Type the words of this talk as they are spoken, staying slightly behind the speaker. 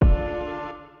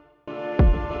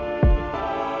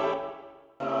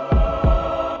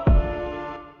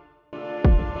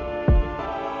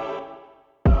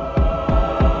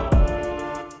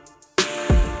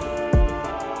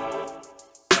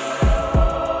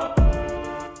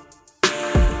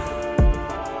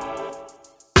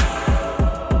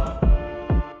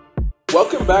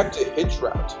back to Hitch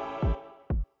Route.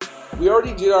 We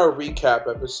already did our recap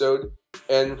episode,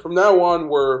 and from now on,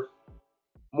 we're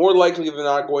more likely than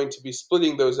not going to be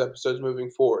splitting those episodes moving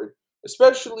forward.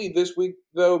 Especially this week,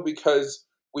 though, because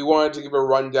we wanted to give a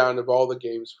rundown of all the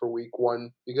games for week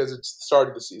one, because it's the start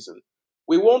of the season.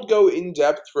 We won't go in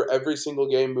depth for every single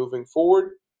game moving forward,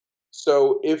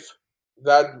 so if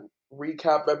that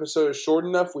recap episode is short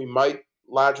enough, we might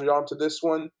latch it onto this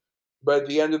one. But at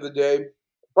the end of the day,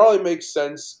 it probably makes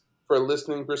sense for a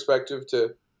listening perspective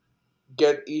to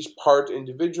get each part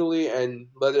individually and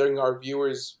letting our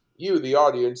viewers, you, the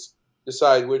audience,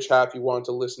 decide which half you want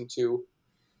to listen to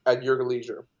at your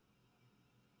leisure.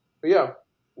 But yeah,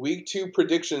 week two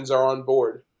predictions are on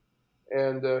board.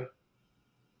 And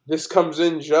this comes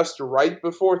in just right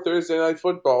before Thursday Night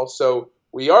Football, so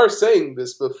we are saying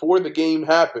this before the game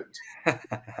happened.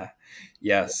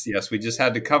 Yes, we just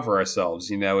had to cover ourselves,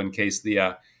 in case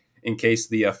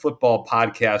the football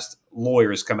podcast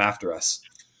lawyers come after us.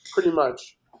 Pretty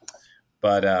much.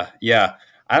 But yeah,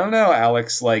 I don't know,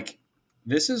 Alex. Like,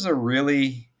 this is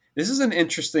an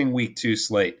interesting week two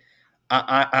slate.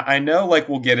 I know, like,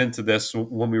 we'll get into this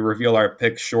when we reveal our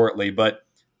picks shortly, but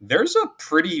there's a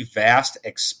pretty vast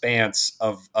expanse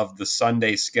of the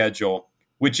Sunday schedule,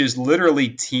 which is literally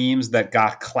teams that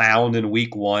got clowned in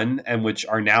week one and which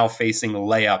are now facing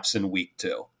layups in week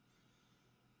two.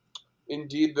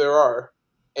 Indeed, there are.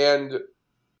 And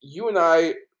you and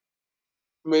I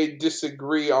may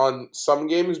disagree on some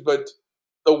games, but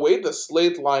the way the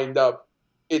slate lined up,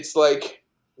 it's like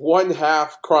one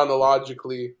half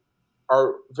chronologically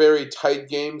are very tight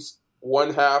games.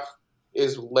 One half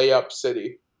is layup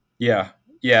city.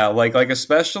 Yeah, like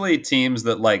especially teams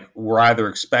that like were either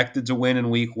expected to win in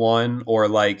week one or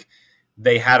like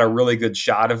they had a really good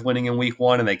shot of winning in week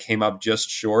one and they came up just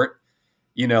short.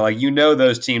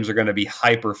 Those teams are going to be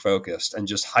hyper focused and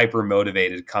just hyper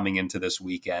motivated coming into this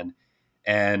weekend.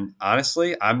 And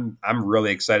honestly, I'm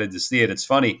really excited to see it. It's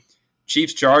funny.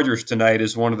 Chiefs Chargers tonight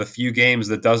is one of the few games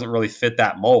that doesn't really fit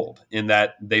that mold in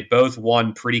that they both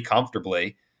won pretty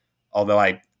comfortably. Although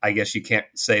I guess you can't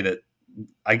say that.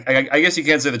 I guess you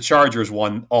can't say the Chargers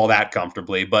won all that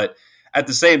comfortably, but at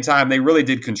the same time, they really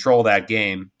did control that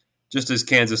game, just as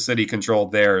Kansas City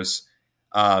controlled theirs,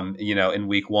 in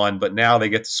week one. But now they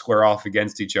get to square off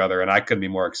against each other, and I couldn't be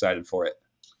more excited for it.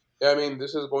 Yeah, I mean,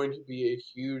 this is going to be a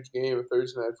huge game of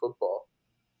Thursday Night Football.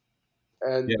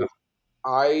 And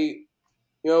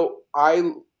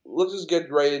let's just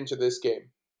get right into this game.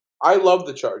 I love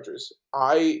the Chargers.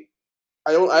 I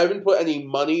haven't put any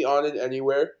money on it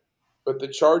anywhere. But the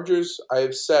Chargers, I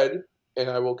have said, and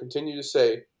I will continue to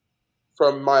say,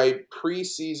 from my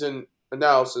preseason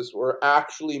analysis, were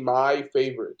actually my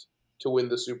favorite to win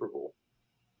the Super Bowl.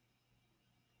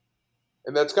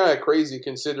 And that's kind of crazy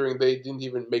considering they didn't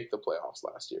even make the playoffs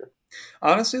last year.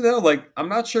 Honestly, though, like, I'm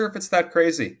not sure if it's that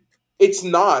crazy. It's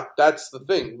not. That's the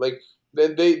thing. Like,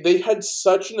 they had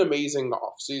such an amazing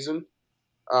offseason,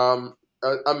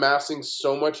 amassing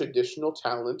so much additional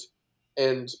talent,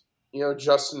 and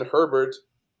Justin Herbert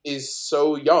is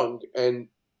so young and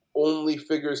only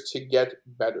figures to get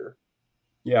better.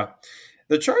 Yeah.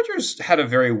 The Chargers had a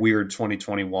very weird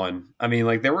 2021. I mean,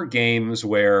 like, there were games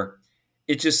where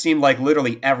it just seemed like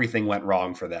literally everything went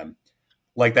wrong for them.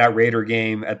 Like that Raider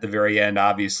game at the very end,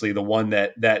 obviously, the one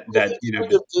that did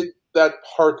that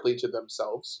partly to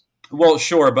themselves. Well,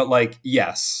 sure, but like,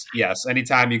 yes.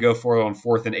 Anytime you go for it on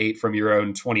 4th and 8 from your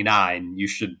own 29, you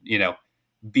should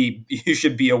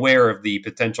be aware of the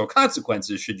potential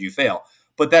consequences should you fail.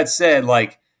 But that said,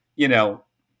 like,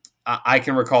 I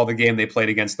can recall the game they played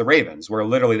against the Ravens where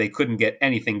literally they couldn't get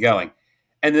anything going.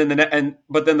 And then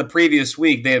but then the previous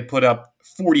week they had put up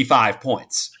 45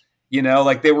 points.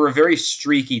 Like they were a very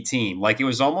streaky team. Like it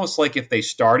was almost like if they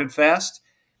started fast,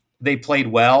 they played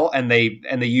well and they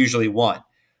usually won.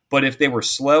 But if they were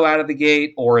slow out of the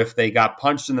gate or if they got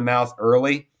punched in the mouth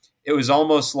early, it was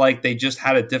almost like they just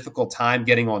had a difficult time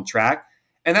getting on track.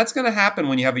 And that's going to happen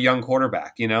when you have a young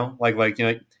quarterback, like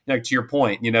to your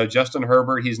point, Justin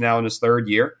Herbert, he's now in his third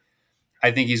year. I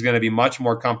think he's going to be much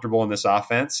more comfortable in this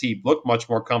offense. He looked much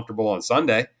more comfortable on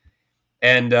Sunday.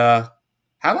 And how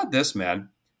about this, man?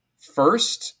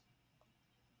 First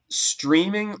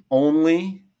streaming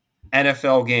only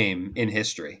NFL game in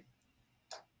history.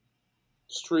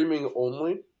 Streaming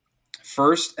only?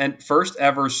 First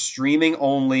ever streaming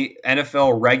only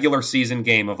NFL regular season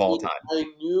game of all time. I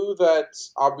knew that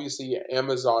obviously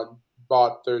Amazon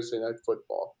bought Thursday Night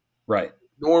Football. Right.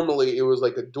 Normally it was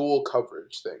like a dual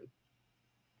coverage thing.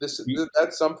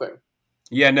 That's something.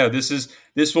 Yeah, no,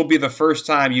 this will be the first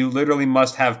time you literally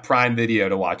must have Prime Video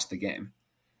to watch the game.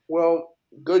 Well,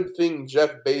 good thing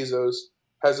Jeff Bezos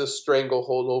has a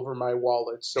stranglehold over my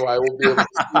wallet, so I will be able to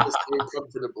see this game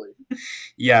comfortably.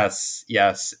 Yes,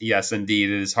 indeed.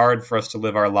 It is hard for us to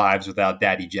live our lives without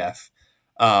Daddy Jeff.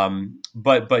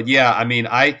 But yeah, I mean,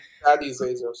 Daddy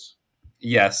Zazos.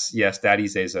 yes, Daddy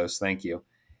Zazos. Thank you.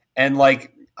 And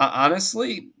like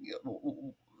honestly,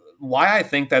 why I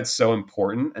think that's so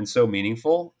important and so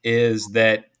meaningful is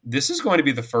that this is going to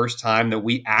be the first time that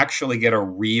we actually get a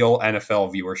real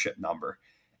NFL viewership number.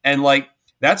 And like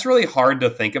that's really hard to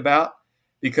think about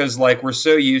because like we're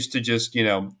so used to just,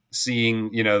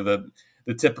 seeing,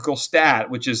 the typical stat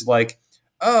which is like,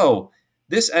 "Oh,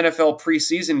 this NFL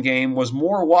preseason game was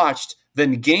more watched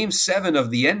than game 7 of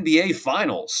the NBA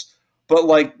finals." But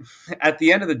like at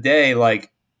the end of the day,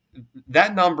 like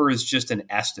that number is just an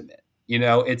estimate.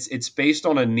 It's based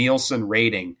on a Nielsen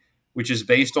rating, which is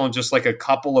based on just like a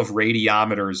couple of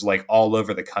radiometers like all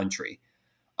over the country.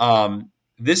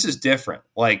 This is different.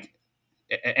 Like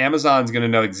Amazon's going to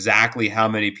know exactly how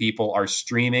many people are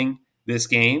streaming this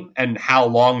game and how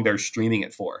long they're streaming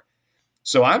it for.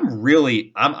 So I'm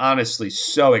honestly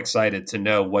so excited to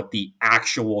know what the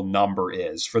actual number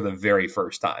is for the very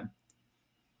first time.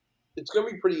 It's going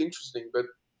to be pretty interesting, but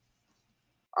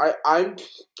I'm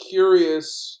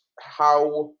curious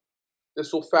how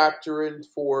this will factor in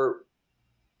for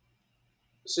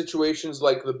situations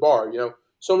like the bar.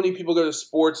 So many people go to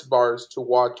sports bars to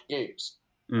watch games.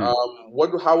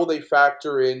 Mm. How will they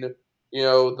factor in,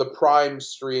 the Prime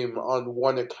stream on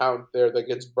one account there that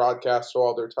gets broadcast to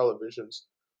all their televisions?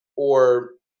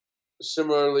 Or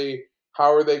similarly,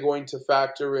 how are they going to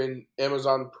factor in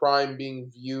Amazon Prime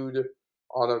being viewed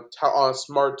on a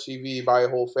smart TV by a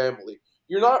whole family?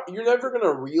 You're never going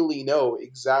to really know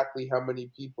exactly how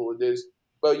many people it is,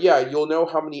 but yeah, you'll know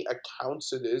how many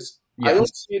accounts it is. I don't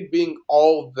Yes. see it being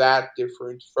all that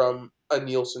different from a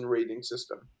Nielsen rating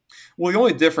system. Well, the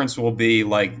only difference will be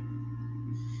like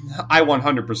I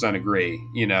 100% agree.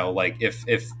 Like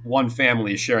if one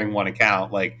family is sharing one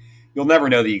account, like you'll never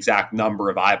know the exact number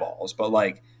of eyeballs, but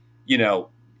like,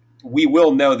 we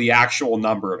will know the actual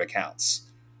number of accounts.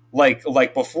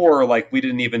 Like before, like we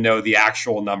didn't even know the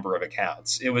actual number of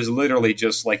accounts. It was literally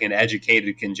just like an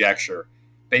educated conjecture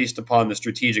based upon the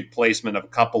strategic placement of a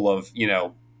couple of,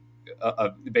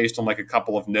 based on like a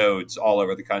couple of nodes all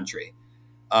over the country.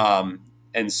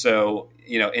 And so,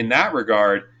 in that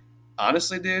regard,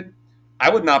 honestly, dude, I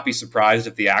would not be surprised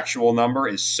if the actual number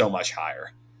is so much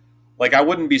higher. Like, I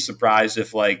wouldn't be surprised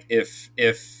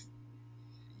if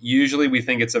usually we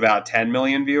think it's about 10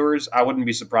 million viewers. I wouldn't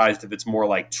be surprised if it's more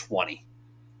like 20.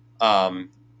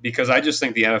 Because I just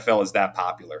think the NFL is that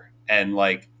popular. And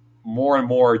like more and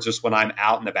more, just when I'm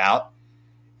out and about,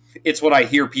 it's what I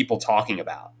hear people talking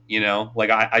about. Like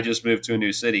I just moved to a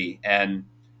new city and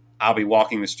I'll be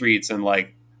walking the streets and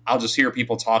like I'll just hear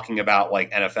people talking about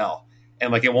like NFL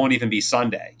and like it won't even be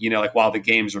Sunday, like while the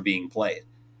games are being played.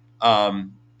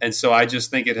 And so I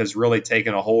just think it has really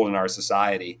taken a hold in our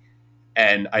society.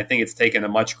 And I think it's taken a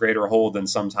much greater hold than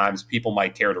sometimes people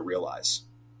might care to realize.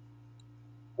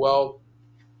 Well,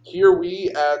 here we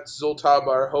at Zultaba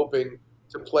are hoping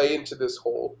to play into this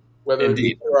hole, whether it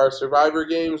be Indeed. through our Survivor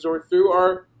games or through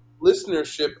our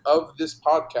listenership of this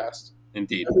podcast.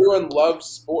 Indeed. Everyone loves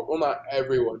sport. Well, not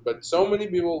everyone, but so many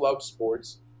people love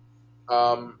sports.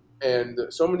 And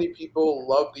so many people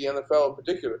love the NFL in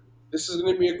particular. This is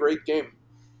going to be a great game.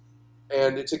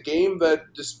 And it's a game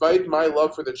that, despite my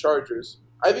love for the Chargers,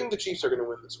 I think the Chiefs are going to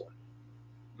win this one.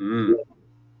 Mm.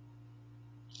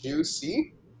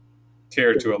 Juicy?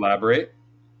 Care to elaborate?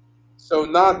 So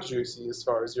not juicy as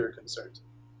far as you're concerned.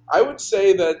 I would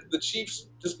say that the Chiefs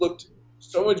just looked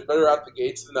so much better out the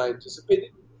gates than I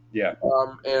anticipated. Yeah.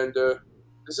 And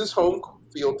this is home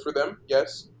field for them,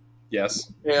 yes.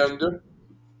 Yes. And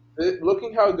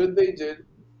looking how good they did,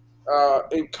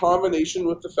 in combination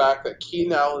with the fact that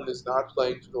Keenan Allen is not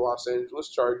playing for the Los Angeles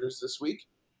Chargers this week,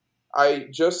 I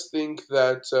just think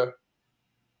that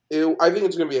I think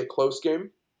it's going to be a close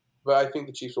game, but I think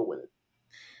the Chiefs will win it.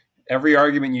 Every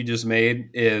argument you just made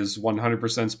is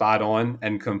 100% spot on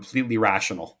and completely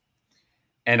rational.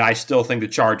 And I still think the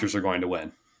Chargers are going to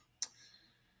win.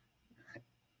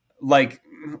 Like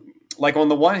on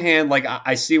the one hand, like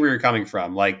I see where you're coming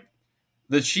from. Like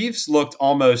the Chiefs looked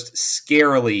almost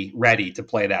scarily ready to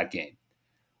play that game.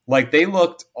 Like they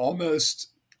looked almost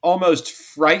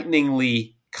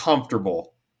frighteningly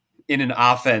comfortable in an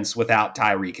offense without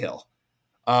Tyreek Hill.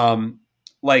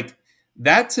 Like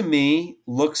that to me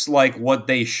looks like what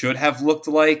they should have looked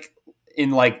like in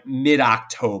like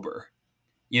mid-October,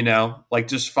 like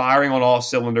just firing on all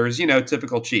cylinders,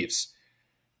 typical Chiefs.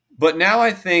 But now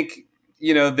I think,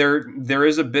 there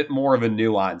is a bit more of a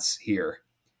nuance here.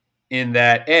 in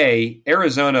that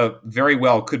Arizona very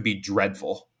well could be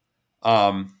dreadful.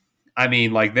 I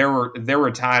mean, like there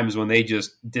were times when they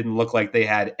just didn't look like they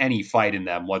had any fight in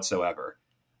them whatsoever.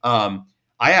 I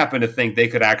happen to think they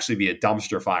could actually be a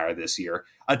dumpster fire this year,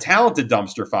 a talented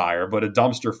dumpster fire, but a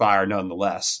dumpster fire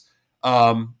nonetheless.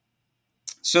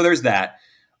 So there's that.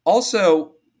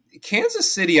 Also,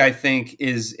 Kansas City, I think,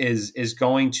 is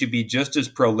going to be just as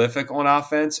prolific on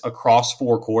offense across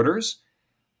 4 quarters,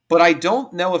 but I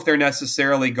don't know if they're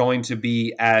necessarily going to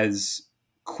be as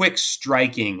quick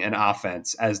striking an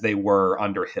offense as they were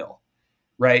under Hill,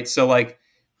 right? So, like,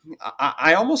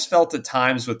 I almost felt at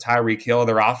times with Tyreek Hill,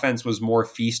 their offense was more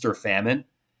feast or famine.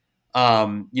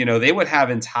 They would have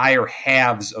entire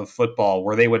halves of football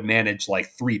where they would manage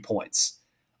like 3 points.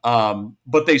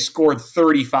 But they scored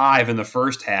 35 in the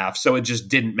first half, so it just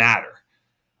didn't matter.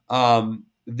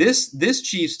 This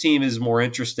Chiefs team is more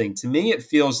interesting. To me, it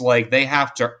feels like they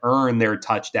have to earn their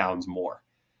touchdowns more.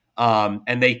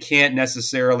 And they can't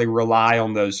necessarily rely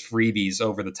on those freebies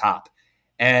over the top.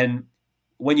 And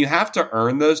when you have to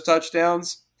earn those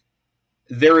touchdowns,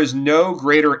 there is no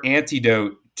greater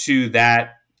antidote to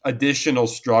that additional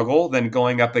struggle than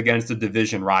going up against a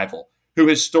division rival who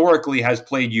historically has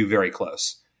played you very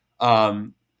close.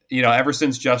 Ever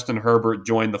since Justin Herbert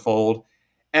joined the fold,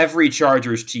 every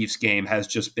Chargers-Chiefs game has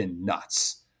just been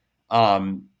nuts.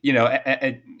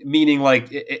 Meaning like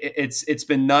it's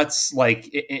been nuts like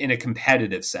in a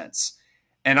competitive sense.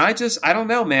 And I don't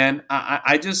know, man.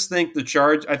 I just think the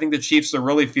Chiefs are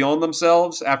really feeling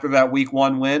themselves after that week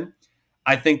 1 win.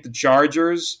 I think the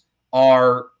Chargers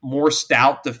are more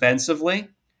stout defensively,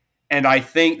 and I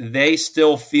think they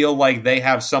still feel like they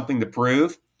have something to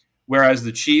prove, whereas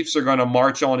the Chiefs are going to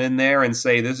march on in there and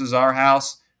say, this is our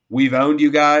house. We've owned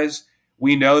you guys.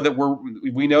 We know that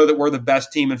we're the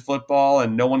best team in football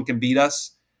and no one can beat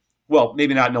us. Well,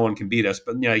 maybe not no one can beat us,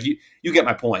 but you get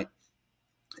my point.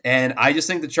 And I just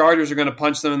think the Chargers are going to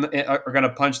punch them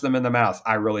in the mouth.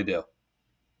 I really do.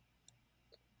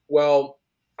 Well,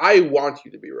 I want you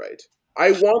to be right.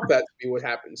 I want that to be what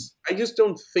happens. I just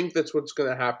don't think that's what's going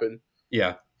to happen.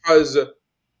 Yeah. Because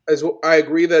as I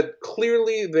agree that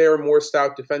clearly they're more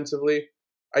stout defensively.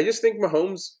 I just think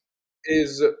Mahomes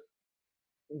is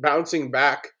bouncing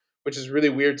back, which is really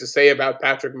weird to say about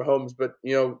Patrick Mahomes. But,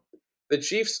 the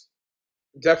Chiefs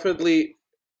definitely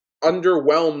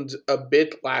underwhelmed a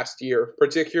bit last year,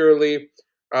 particularly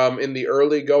in the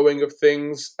early going of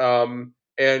things. They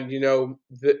played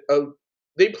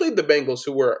the Bengals,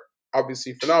 who were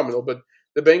obviously phenomenal, but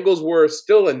the Bengals were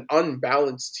still an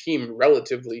unbalanced team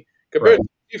relatively, compared to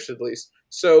the Chiefs at least.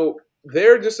 So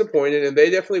they're disappointed, and they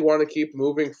definitely want to keep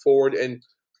moving forward. And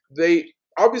they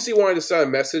obviously wanted to send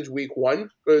a message week 1,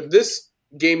 but this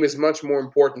game is much more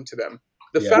important to them.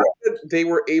 The fact that they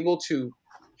were able to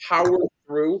power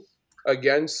through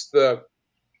against the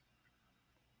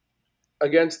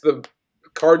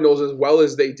Cardinals as well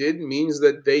as they did means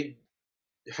that they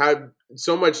had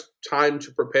so much time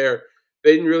to prepare.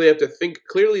 They didn't really have to think.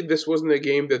 Clearly, this wasn't a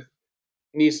game that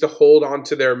needs to hold on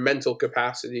to their mental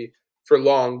capacity for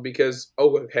long because,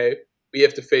 we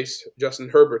have to face Justin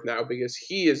Herbert now because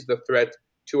he is the threat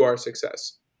to our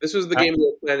success. This was the game we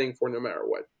were planning for no matter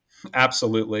what.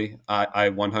 Absolutely. I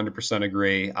 100%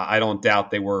 agree. I don't doubt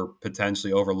they were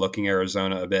potentially overlooking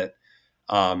Arizona a bit,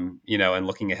 and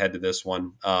looking ahead to this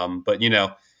one. But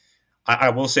I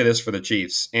will say this for the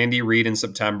Chiefs. Andy Reid in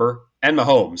September and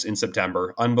Mahomes in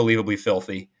September, unbelievably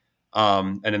filthy.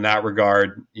 And in that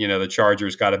regard, the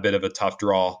Chargers got a bit of a tough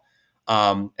draw.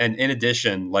 And in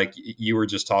addition, like you were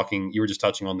just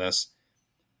touching on this,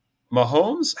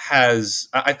 Mahomes has,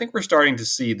 I think we're starting to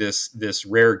see this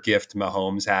rare gift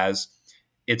Mahomes has.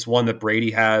 It's one that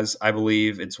Brady has, I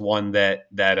believe. It's one that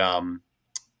one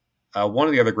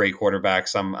of the other great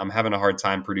quarterbacks, I'm having a hard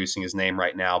time producing his name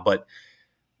right now, but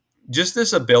just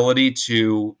this ability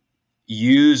to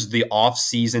use the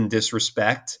off-season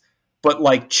disrespect, but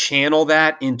like channel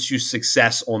that into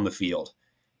success on the field.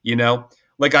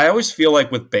 Like I always feel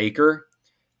like with Baker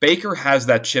has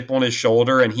that chip on his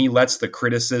shoulder and he lets the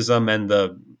criticism and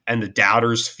the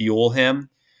doubters fuel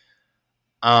him.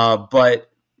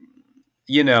 But I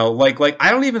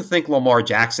don't even think Lamar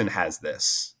Jackson has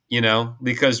this,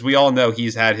 because we all know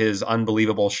he's had his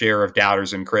unbelievable share of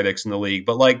doubters and critics in the league.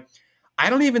 But like, I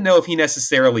don't even know if he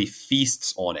necessarily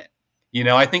feasts on it.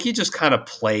 I think he just kind of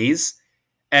plays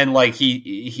and like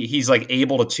he's like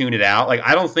able to tune it out. Like,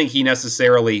 I don't think he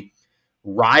necessarily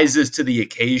rises to the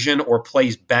occasion or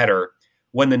plays better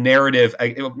when the narrative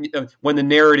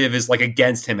is like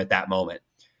against him at that moment.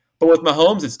 But with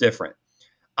Mahomes, it's different.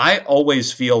 I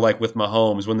always feel like with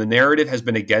Mahomes, when the narrative has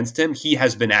been against him, he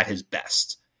has been at his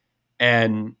best.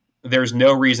 And there's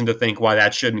no reason to think why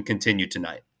that shouldn't continue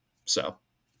tonight. So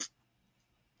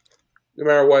no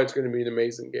matter what, it's going to be an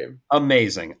amazing game.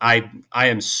 Amazing. I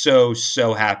am so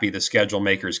happy the schedule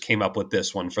makers came up with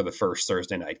this one for the first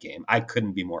Thursday night game. I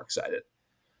couldn't be more excited.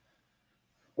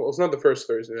 Well, it's not the first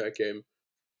Thursday night game.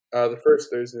 The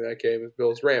first Thursday night game is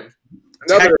Bills Rams.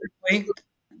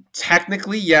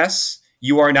 Technically, yes,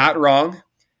 you are not wrong.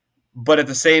 But at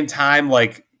the same time,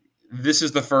 like, this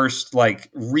is the first like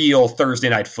real Thursday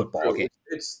night football game.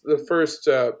 It's the first.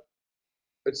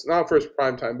 It's not first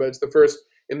prime time, but it's the first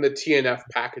in the TNF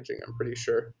packaging. I'm pretty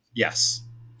sure. Yes.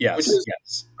 Which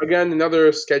is, again,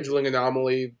 another scheduling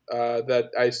anomaly that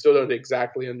I still don't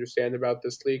exactly understand about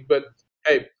this league. But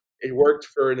hey, it worked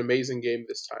for an amazing game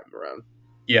this time around.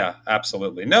 Yeah,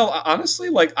 absolutely. No, honestly,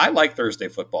 like, I like Thursday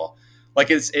football. Like,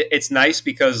 it's nice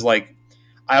because, like,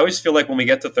 I always feel like when we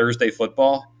get to Thursday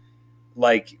football,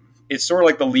 like, it's sort of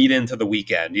like the lead into the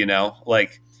weekend, you know?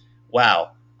 Like,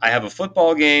 wow, I have a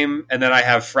football game, and then I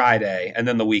have Friday, and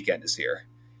then the weekend is here,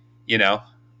 you know?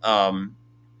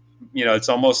 It's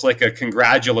almost like a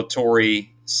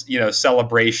congratulatory,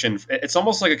 celebration. It's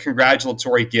almost like a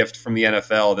congratulatory gift from the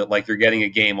NFL that, like, you're getting a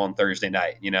game on Thursday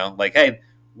night, you know? Like, hey,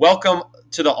 welcome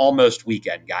to the almost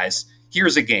weekend, guys.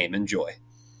 Here's a game. Enjoy.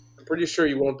 I'm pretty sure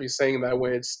you won't be saying that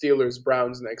when it's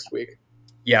Steelers-Browns next week.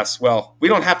 Yes, well, we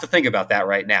don't have to think about that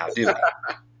right now, do we?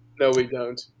 No, we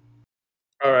don't.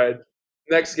 All right.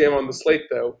 Next game on the slate,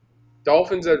 though.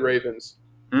 Dolphins at Ravens.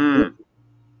 I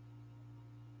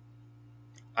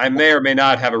may or may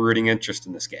not have a rooting interest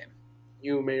in this game.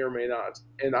 You may or may not.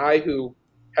 And I, who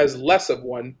has less of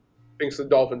one, thinks the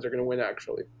Dolphins are going to win,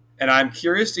 actually. And I'm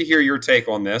curious to hear your take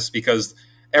on this because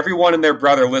everyone and their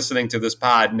brother listening to this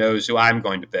pod knows who I'm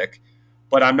going to pick.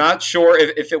 But I'm not sure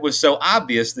if it was so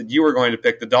obvious that you were going to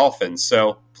pick the Dolphins.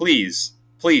 So please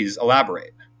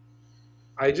elaborate.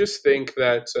 I just think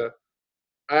that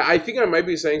I think I might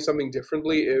be saying something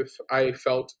differently if I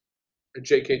felt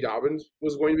J.K. Dobbins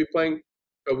was going to be playing.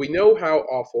 But we know how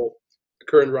awful the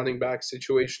current running back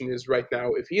situation is right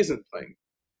now if he isn't playing.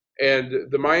 And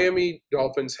the Miami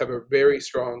Dolphins have a very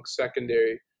strong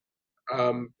secondary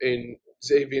in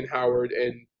Xavier Howard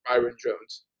and Byron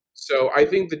Jones. So I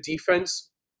think the defense,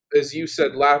 as you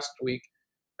said the last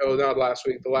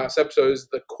episode, is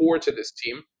the core to this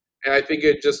team. And I think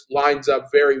it just lines up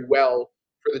very well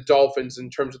for the Dolphins in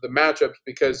terms of the matchups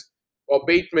because while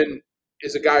Bateman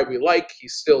is a guy we like,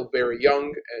 he's still very young,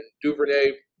 and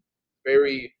Duvernay,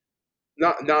 very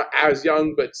not as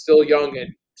young, but still young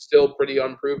and still pretty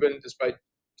unproven despite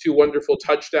 2 wonderful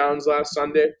touchdowns last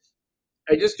Sunday.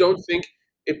 I just don't think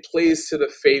it plays to the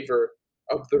favor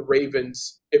of the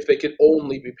Ravens if they could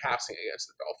only be passing against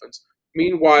the Dolphins.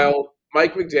 Meanwhile,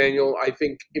 Mike McDaniel, I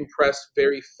think, impressed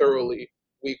very thoroughly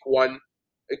week 1.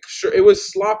 It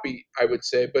was sloppy, I would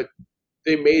say, but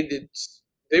they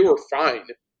were fine.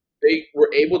 They were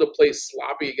able to play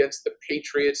sloppy against the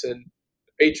Patriots, and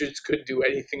the Patriots couldn't do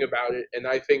anything about it. And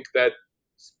I think that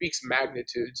speaks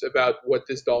magnitudes about what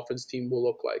this Dolphins team will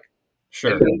look like.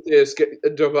 Sure. And then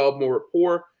develop more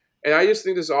rapport. And I just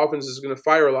think this offense is going to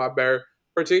fire a lot better,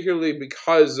 particularly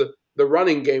because the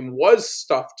running game was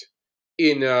stuffed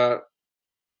in the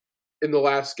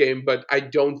last game, but I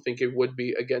don't think it would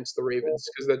be against the Ravens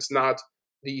because that's not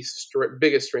the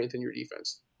biggest strength in your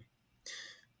defense.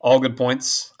 All good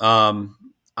points.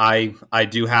 I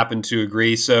do happen to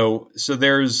agree. So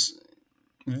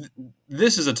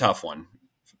this is a tough one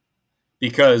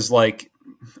because, like,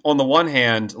 on the one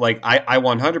hand, like, I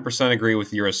 100% agree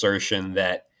with your assertion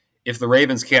that if the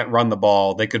Ravens can't run the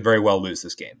ball, they could very well lose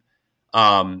this game.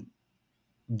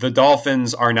 The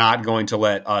Dolphins are not going to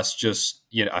let us just,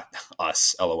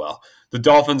 us, LOL. The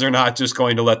Dolphins are not just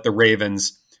going to let the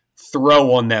Ravens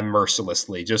throw on them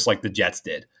mercilessly, just like the Jets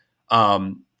did.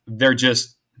 They're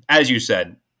just, as you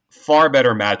said, far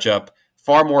better matchup,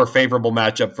 far more favorable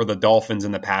matchup for the Dolphins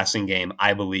in the passing game,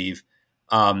 I believe,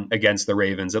 against the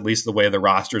Ravens, at least the way the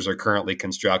rosters are currently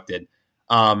constructed.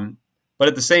 But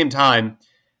at the same time,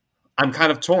 I'm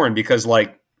kind of torn because,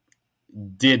 like,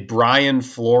 did Brian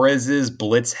Flores'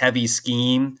 blitz-heavy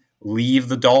scheme leave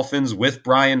the Dolphins with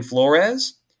Brian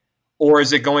Flores? Or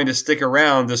is it going to stick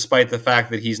around despite the fact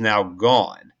that he's now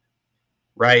gone?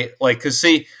 Right? Like, because,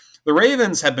 see, the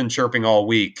Ravens have been chirping all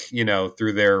week,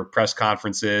 through their press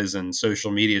conferences and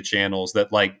social media channels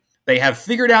that, like, they have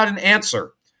figured out an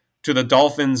answer to the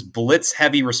Dolphins'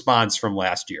 blitz-heavy response from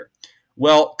last year.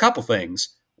 Well, a couple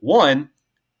things. One,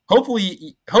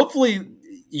 hopefully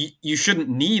you shouldn't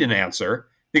need an answer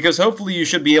because hopefully you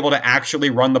should be able to actually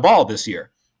run the ball this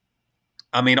year.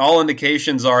 I mean, all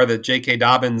indications are that J.K.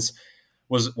 Dobbins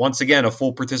was once again a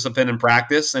full participant in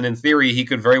practice, and in theory, he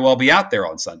could very well be out there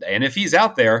on Sunday. And if he's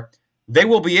out there, they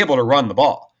will be able to run the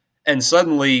ball. And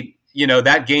suddenly,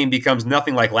 that game becomes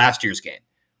nothing like last year's game,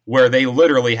 where they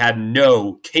literally had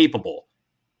no capable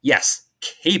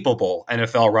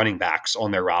NFL running backs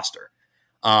on their roster.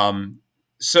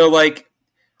 So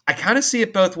I kind of see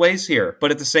it both ways here,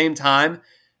 but at the same time,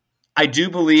 I do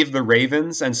believe the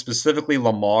Ravens, and specifically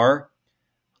Lamar,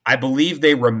 I believe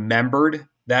they remembered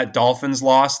that Dolphins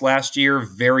loss last year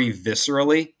very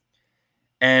viscerally.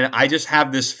 And I just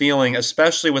have this feeling,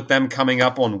 especially with them coming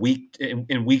up on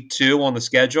in week 2 on the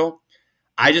schedule,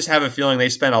 I just have a feeling they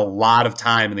spent a lot of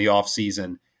time in the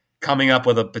offseason coming up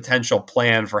with a potential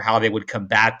plan for how they would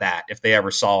combat that if they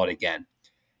ever saw it again.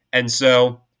 And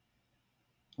so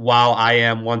while I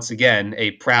am once again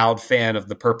a proud fan of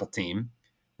the purple team,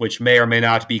 which may or may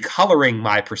not be coloring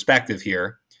my perspective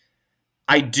here,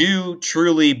 I do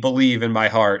truly believe in my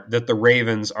heart that the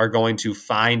Ravens are going to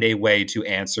find a way to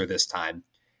answer this time.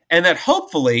 And that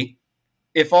hopefully,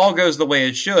 if all goes the way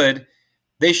it should,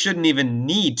 they shouldn't even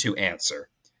need to answer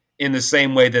in the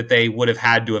same way that they would have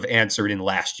had to have answered in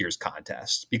last year's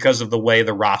contest because of the way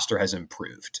the roster has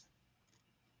improved.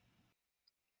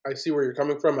 I see where you're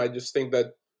coming from. I just think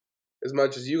that as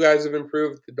much as you guys have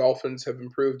improved, the Dolphins have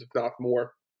improved, if not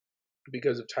more,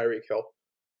 because of Tyreek Hill.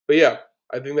 But yeah,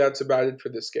 I think that's about it for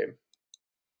this game.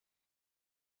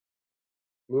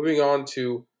 Moving on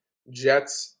to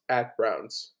Jets at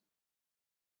Browns.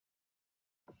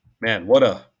 Man, what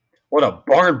a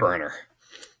barn burner.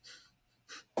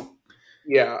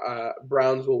 Yeah,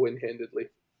 Browns will win handedly.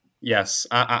 Yes,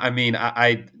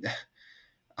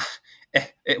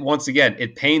 once again,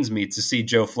 it pains me to see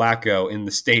Joe Flacco in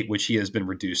the state which he has been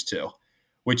reduced to,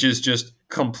 which is just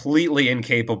completely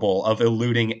incapable of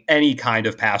eluding any kind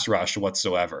of pass rush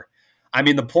whatsoever. I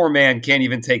mean, the poor man can't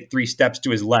even take 3 steps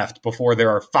to his left before there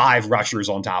are 5 rushers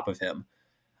on top of him.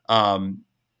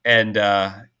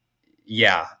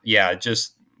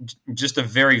 Just a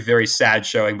very, very sad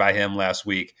showing by him last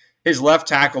week. His left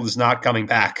tackle is not coming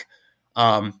back,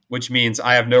 which means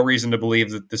I have no reason to believe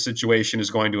that the situation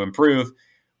is going to improve,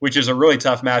 which is a really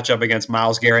tough matchup against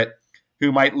Myles Garrett,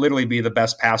 who might literally be the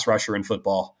best pass rusher in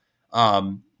football.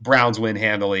 Browns win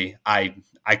handily. I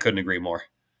couldn't agree more.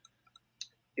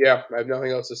 Yeah, I have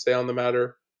nothing else to say on the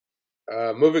matter.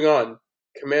 Moving on,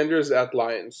 Commanders at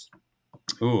Lions.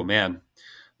 Ooh, man.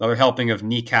 Another helping of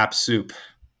kneecap soup.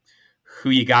 Who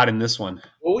you got in this one?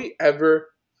 Will we ever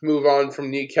move on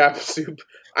from kneecap soup?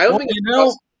 I don't think it's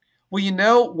possible.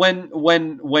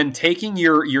 Well, when taking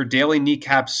your daily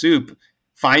kneecap soup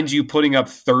finds you putting up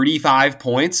 35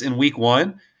 points in week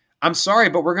 1, I'm sorry,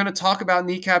 but we're going to talk about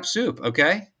kneecap soup,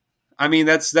 okay? I mean,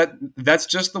 that's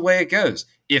just the way it goes.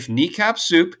 If kneecap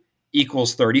soup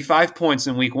equals 35 points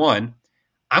in week 1,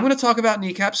 I'm going to talk about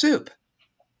kneecap soup.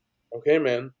 Okay,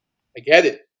 man. I get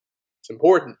it. It's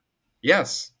important.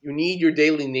 Yes. You need your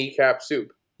daily kneecap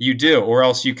soup. You do, or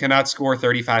else you cannot score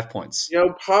 35 points.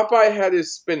 Popeye had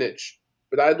his spinach,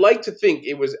 but I'd like to think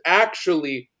it was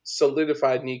actually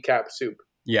solidified kneecap soup.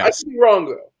 Yes. I could be wrong,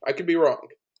 though. I could be wrong.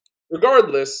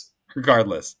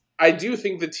 Regardless, I do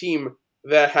think the team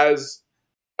that has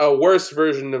a worse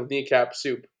version of kneecap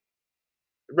soup,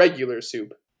 regular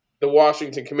soup, the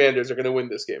Washington Commanders, are going to win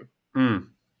this game.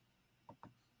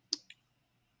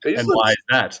 And why is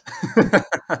that?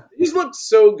 He's looked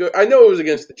so good. I know it was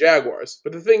against the Jaguars,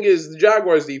 but the thing is, the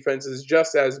Jaguars' defense is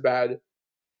just as bad,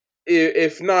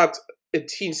 if not a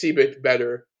teensy bit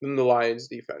better than the Lions'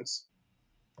 defense.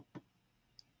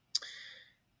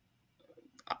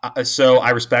 So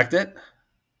I respect it.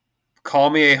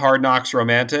 Call me a Hard Knocks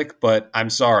romantic, but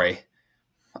I'm sorry.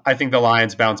 I think the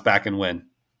Lions bounce back and win.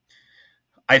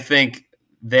 I think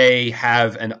they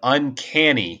have an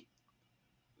uncanny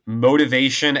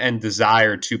motivation and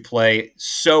desire to play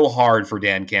so hard for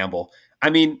Dan Campbell. I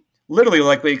mean, literally,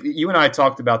 like you and I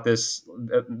talked about this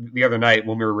the other night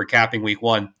when we were recapping week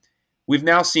 1. We've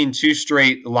now seen 2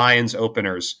 straight Lions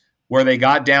openers where they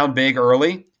got down big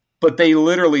early, but they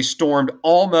literally stormed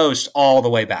almost all the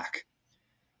way back,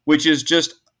 which is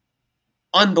just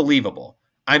unbelievable.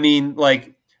 I mean,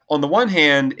 like, on the one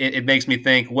hand, it makes me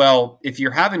think, well, if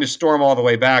you're having to storm all the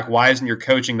way back, why isn't your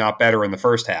coaching not better in the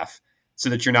first half so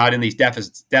that you're not in these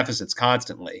deficits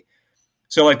constantly?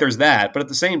 So, like, there's that. But at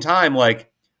the same time,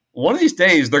 like, one of these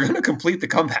days, they're going to complete the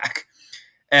comeback.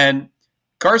 And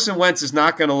Carson Wentz is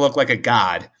not going to look like a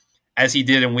god as he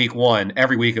did in week 1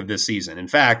 every week of this season. In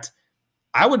fact,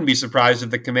 I wouldn't be surprised if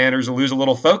the Commanders lose a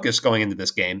little focus going into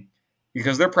this game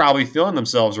because they're probably feeling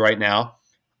themselves right now,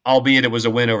 albeit it was a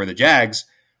win over the Jags.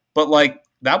 But, like,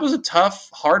 that was a tough,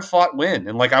 hard-fought win.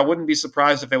 And, like, I wouldn't be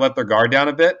surprised if they let their guard down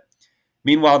a bit.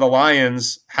 Meanwhile, the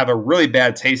Lions have a really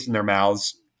bad taste in their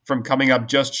mouths from coming up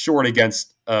just short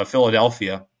against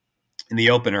Philadelphia in the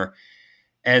opener.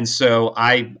 And so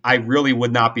I really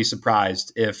would not be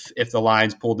surprised if the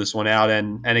Lions pulled this one out.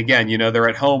 And again, they're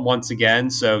at home once again,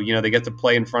 so they get to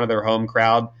play in front of their home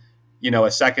crowd,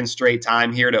 a second straight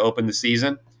time here to open the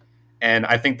season. And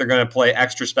I think they're going to play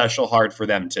extra special hard for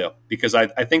them too, because I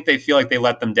think they feel like they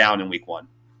let them down in week one.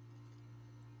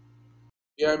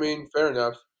 Yeah, fair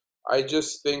enough. I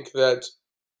just think that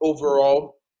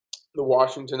overall, the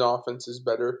Washington offense is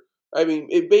better.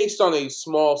 Based on a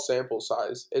small sample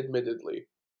size, admittedly.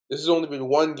 This has only been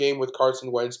one game with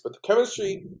Carson Wentz, but the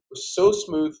chemistry was so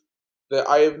smooth that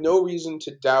I have no reason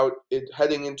to doubt it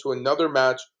heading into another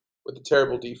match with a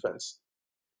terrible defense.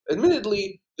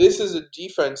 Admittedly, this is a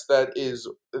defense that is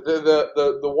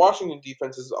the Washington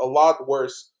defense is a lot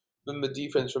worse than the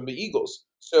defense from the Eagles.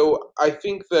 So I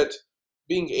think that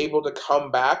being able to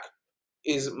come back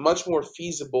is much more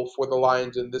feasible for the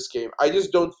Lions in this game. I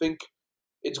just don't think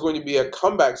it's going to be a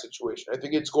comeback situation. I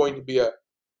think it's going to be a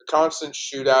constant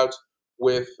shootout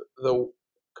with the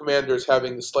Commanders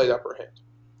having the slight upper hand.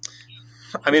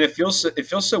 It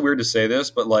feels so weird to say this,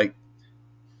 but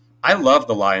I love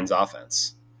the Lions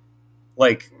offense.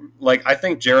 Like I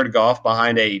think Jared Goff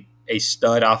behind a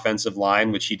stud offensive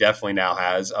line, which he definitely now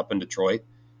has up in Detroit,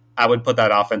 I would put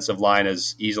that offensive line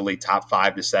as easily top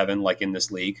 5 to 7 in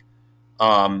this league.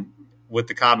 With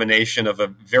the combination of a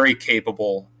very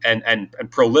capable and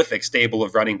prolific stable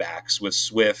of running backs with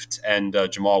Swift and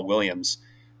Jamal Williams.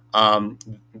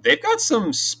 They've got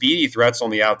some speedy threats on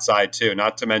the outside too,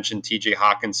 not to mention TJ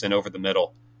Hawkinson over the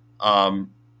middle.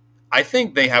 I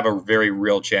think they have a very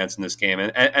real chance in this game.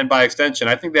 And by extension,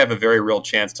 I think they have a very real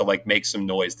chance to make some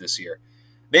noise this year.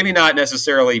 Maybe not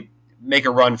necessarily make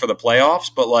a run for the playoffs,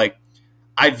 but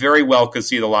I very well could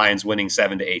see the Lions winning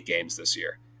 7 to 8 games this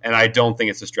year. And I don't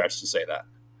think it's a stretch to say that.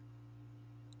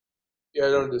 Yeah, I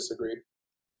don't disagree.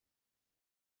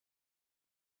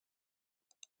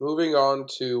 Moving on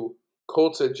to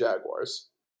Colts and Jaguars.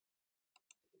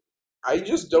 I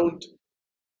just don't.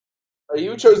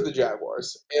 You chose the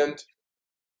Jaguars, and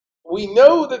we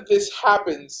know that this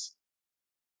happens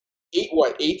 8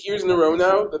 years in a row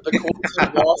now that the Colts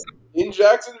have lost in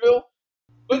Jacksonville?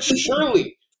 But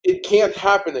surely it can't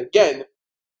happen again.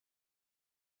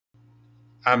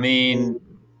 Are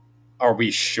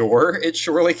we sure it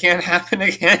surely can't happen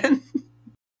again?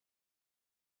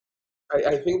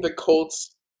 I think the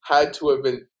Colts had to have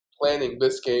been planning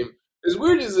this game. As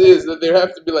weird as it is that they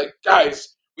have to be like,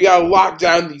 guys, we gotta lock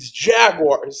down these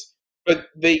Jaguars. But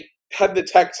they had the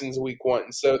Texans week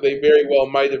 1, so they very well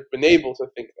might have been able to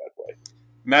think that way.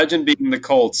 Imagine being the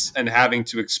Colts and having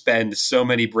to expend so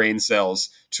many brain cells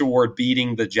toward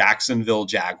beating the Jacksonville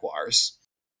Jaguars.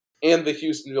 And the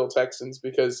Houstonville Texans,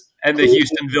 because... And the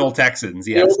Houstonville Texans,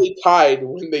 yes. They're only tied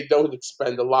when they don't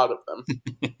expend a lot of them.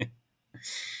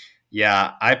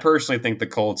 Yeah, I personally think the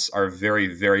Colts are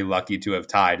very, very lucky to have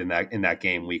tied in that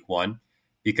game week 1,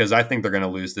 because I think they're going to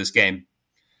lose this game.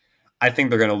 I think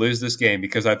they're going to lose this game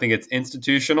because I think it's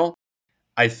institutional.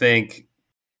 I think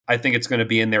it's going to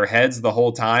be in their heads the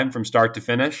whole time from start to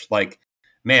finish.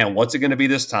 Man, what's it going to be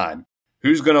this time?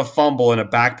 Who's going to fumble in a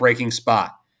back-breaking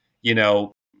spot?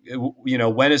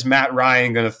 When is Matt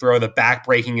Ryan going to throw the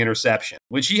back-breaking interception,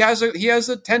 which he has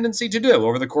a tendency to do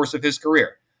over the course of his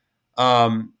career.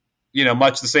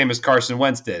 Much the same as Carson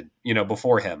Wentz did,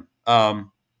 before him. And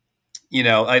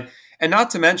not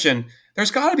to mention,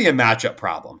 there's got to be a matchup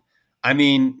problem.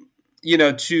 To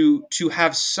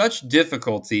have such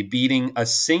difficulty beating a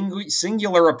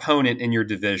singular opponent in your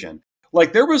division.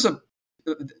 There was a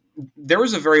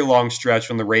very long stretch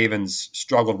when the Ravens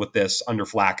struggled with this under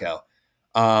Flacco.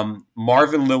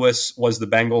 Marvin Lewis was the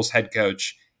Bengals head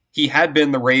coach. He had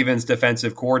been the Ravens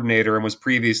defensive coordinator and was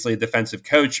previously a defensive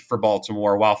coach for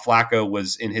Baltimore while Flacco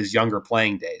was in his younger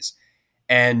playing days.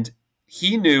 And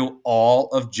he knew all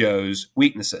of Joe's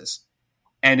weaknesses.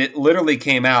 And it literally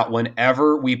came out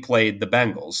whenever we played the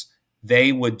Bengals.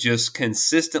 They would just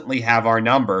consistently have our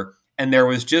number, and there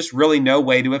was just really no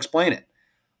way to explain it.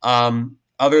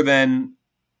 Other than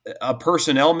a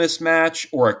personnel mismatch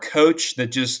or a coach that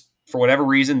just, for whatever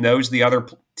reason, knows the other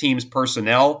team's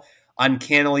personnel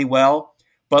uncannily well.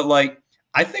 But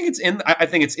I think it's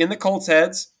in the Colts'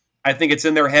 heads. I think it's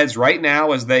in their heads right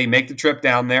now as they make the trip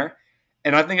down there.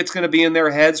 And I think it's going to be in their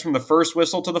heads from the first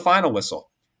whistle to the final whistle.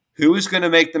 Who is going to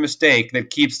make the mistake that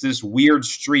keeps this weird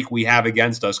streak we have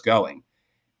against us going?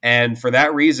 And for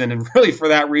that reason, and really for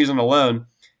that reason alone,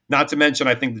 not to mention,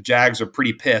 I think the Jags are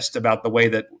pretty pissed about the way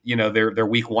that their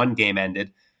week 1 game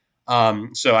ended.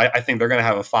 So I think they're going to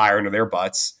have a fire under their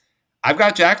butts. I've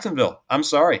got Jacksonville. I'm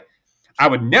sorry. I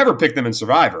would never pick them in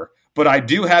Survivor, but I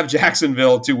do have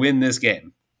Jacksonville to win this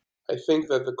game. I think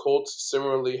that the Colts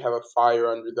similarly have a fire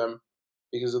under them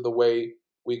because of the way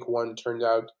Week 1 turned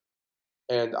out.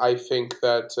 And I think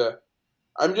that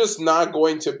I'm just not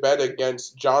going to bet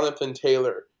against Jonathan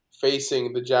Taylor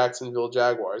facing the Jacksonville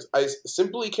Jaguars. I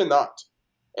simply cannot.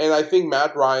 And I think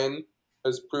Matt Ryan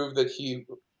has proved that he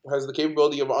has the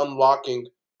capability of unlocking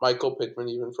Michael Pittman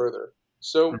even further.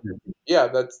 So, yeah,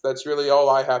 that's really all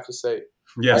I have to say.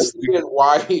 Yes. I understand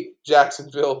why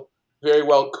Jacksonville very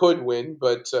well could win,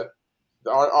 but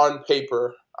on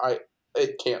paper,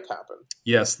 it can't happen.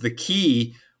 Yes, the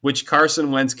key, which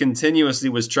Carson Wentz continuously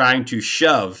was trying to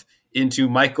shove into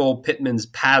Michael Pittman's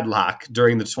padlock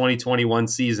during the 2021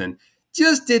 season,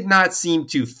 just did not seem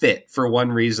to fit for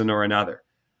one reason or another.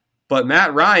 But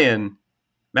Matt Ryan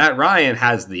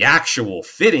has the actual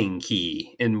fitting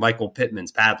key in Michael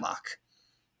Pittman's padlock.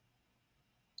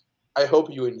 I hope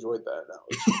you enjoyed that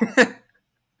analogy.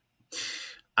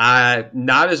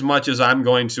 Not as much as I'm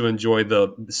going to enjoy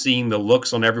seeing the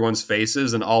looks on everyone's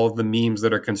faces and all of the memes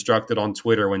that are constructed on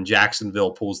Twitter when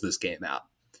Jacksonville pulls this game out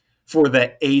for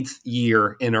the 8th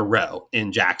year in a row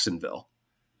in Jacksonville.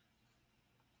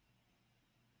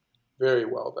 Very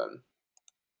well, then.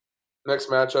 Next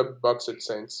matchup, Bucks at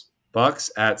Saints. Bucks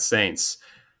at Saints.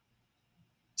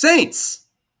 Saints!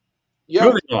 Yeah.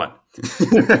 Moving on.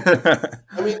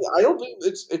 I mean, I don't think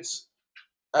it's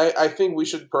I think we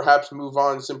should perhaps move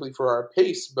on simply for our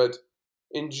pace, but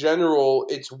in general,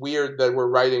 it's weird that we're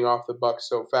writing off the Bucks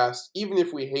so fast, even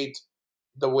if we hate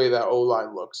the way that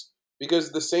O-line looks.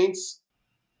 Because the Saints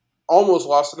almost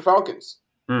lost to the Falcons.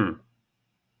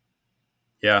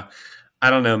 Yeah. I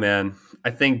don't know, man.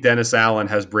 I think Dennis Allen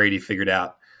has Brady figured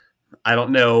out. I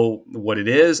don't know what it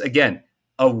is. Again,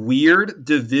 a weird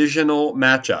divisional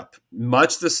matchup,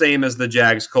 much the same as the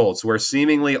Jags-Colts, where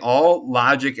seemingly all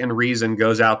logic and reason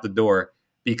goes out the door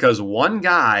because one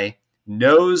guy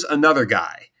knows another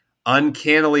guy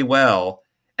uncannily well,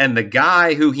 and the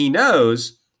guy who he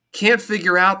knows can't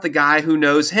figure out the guy who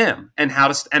knows him and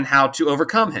how to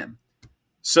overcome him.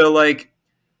 So, like,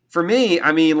 for me,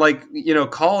 I mean, like, you know,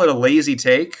 call it a lazy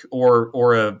take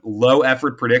or a low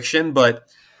effort prediction, but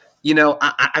you know,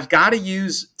 I've got to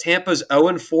use Tampa's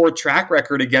 0-4 track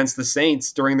record against the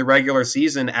Saints during the regular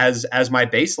season as my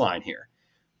baseline here.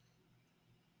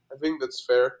 I think that's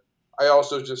fair. I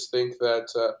also just think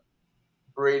that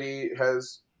Brady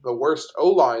has the worst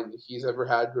O-line he's ever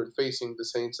had when facing the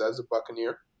Saints as a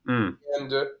Buccaneer. And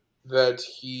that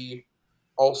he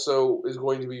also is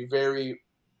going to be very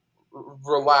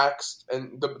relaxed,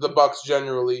 and the Bucs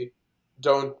generally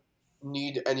don't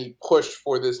need any push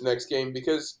for this next game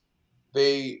because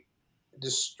they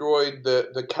destroyed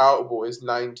the Cowboys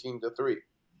 19-3.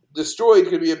 Destroyed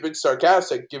could be a bit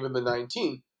sarcastic given the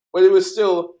 19, but it was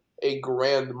still a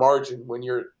grand margin when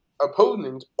your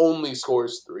opponent only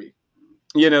scores 3.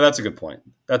 You know, that's a good point.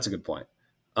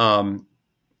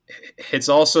 It's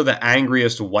also the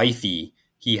angriest wifey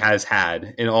he has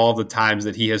had in all the times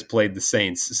that he has played the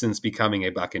Saints since becoming a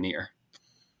Buccaneer.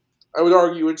 I would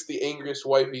argue it's the angriest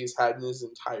wife he's had in his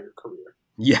entire career.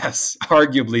 Yes,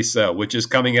 arguably so, which is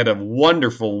coming at a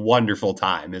wonderful, wonderful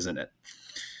time, isn't it?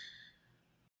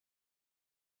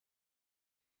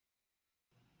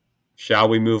 Shall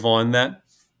we move on then?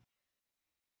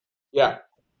 Yeah.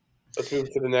 Let's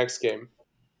move to the next game.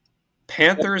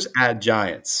 Panthers at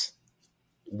Giants.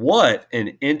 What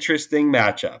an interesting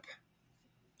matchup.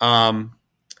 I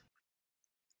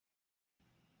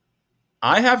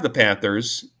have the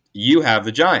Panthers. You have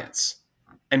the Giants.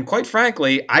 And quite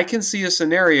frankly, I can see a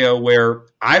scenario where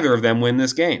either of them win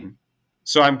this game.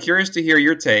 So I'm curious to hear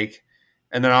your take,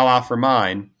 and then I'll offer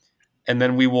mine, and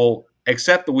then we will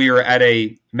accept that we are at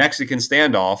a Mexican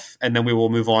standoff, and then we will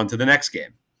move on to the next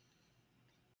game.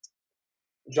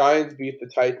 Giants beat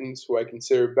the Titans, who I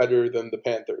consider better than the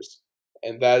Panthers.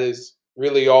 And that is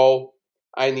really all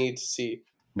I need to see.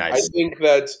 Nice. I think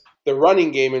that the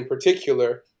running game in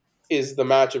particular is the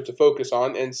matchup to focus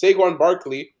on, and Saquon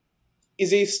Barkley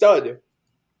is a stud.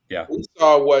 Yeah. We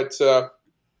saw what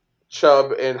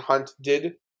Chubb and Hunt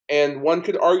did, and one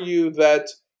could argue that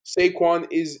Saquon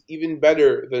is even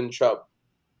better than Chubb.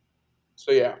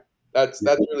 So yeah, that's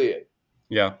really it.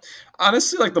 Yeah.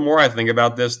 Honestly, like the more I think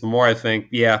about this, the more I think,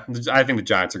 I think the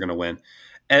Giants are going to win.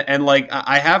 And like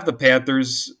I have the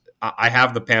Panthers. I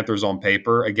have the Panthers on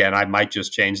paper. Again, I might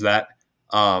just change that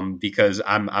because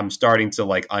I'm starting to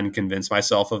like unconvince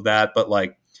myself of that. But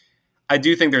like, I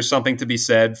do think there's something to be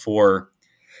said for,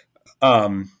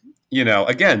 again,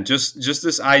 just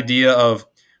this idea of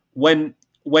when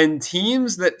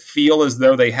teams that feel as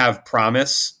though they have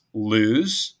promise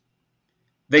lose,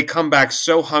 they come back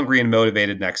so hungry and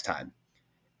motivated next time.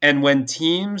 And when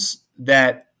teams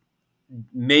that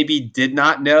maybe did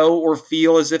not know or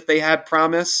feel as if they had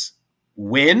promise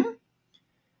win,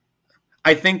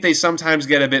 I think they sometimes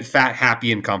get a bit fat,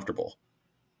 happy, and comfortable.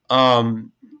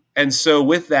 And so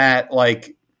with that,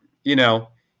 like, you know,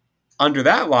 under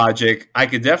that logic, I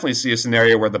could definitely see a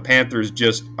scenario where the Panthers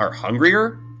just are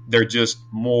hungrier. They're just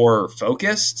more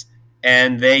focused,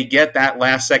 and they get that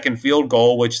last second field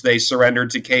goal, which they surrendered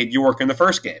to Cade York in the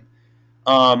first game.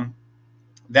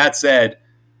 That said,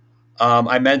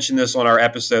 I mentioned this on our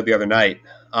episode the other night.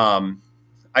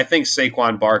 I think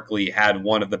Saquon Barkley had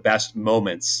one of the best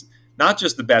moments, not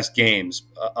just the best games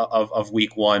of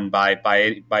week one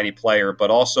by any player,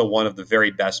 but also one of the very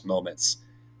best moments.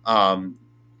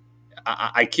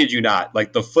 I kid you not.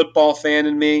 Like, the football fan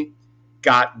in me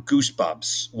got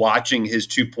goosebumps watching his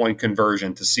 2-point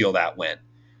conversion to seal that win.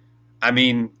 I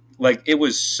mean, like, it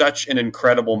was such an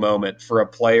incredible moment for a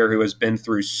player who has been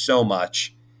through so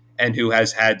much and who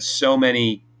has had so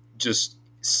many just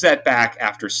setback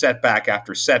after setback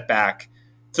after setback,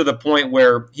 to the point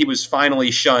where he was finally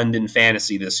shunned in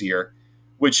fantasy this year,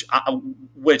 which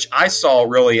I saw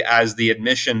really as the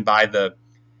admission by the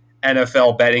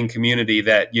NFL betting community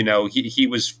that, you know, he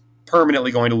was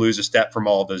permanently going to lose a step from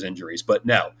all of those injuries. But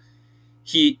no,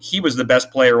 he was the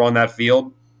best player on that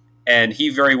field, and he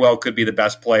very well could be the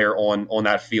best player on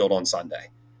that field on Sunday.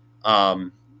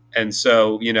 And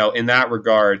so, you know, in that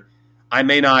regard, I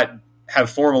may not have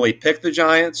formally picked the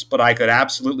Giants, but I could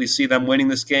absolutely see them winning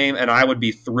this game, and I would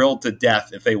be thrilled to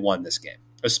death if they won this game,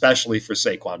 especially for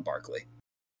Saquon Barkley.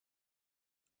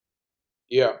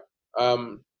 Yeah.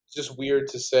 It's just weird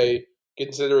to say,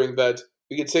 considering that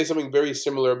we could say something very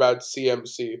similar about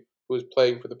CMC, who is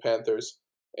playing for the Panthers,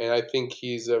 and I think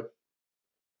he's an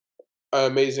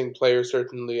amazing player,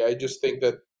 certainly. I just think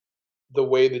that the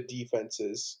way the defense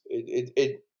is,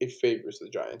 it favors the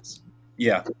Giants.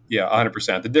 Yeah,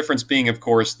 100%. The difference being, of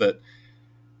course, that,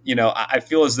 you know, I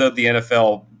feel as though the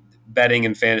NFL betting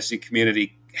and fantasy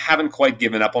community haven't quite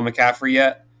given up on McCaffrey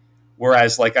yet.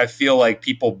 Whereas, like, I feel like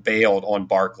people bailed on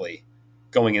Barkley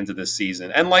going into this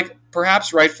season, and, like,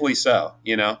 perhaps rightfully so,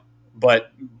 you know.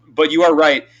 But you are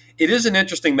right. It is an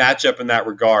interesting matchup in that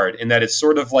regard, in that it's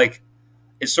sort of a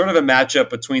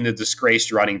matchup between the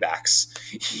disgraced running backs,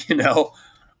 you know.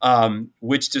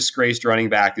 Which disgraced running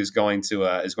back is going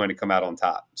to come out on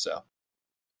top. So,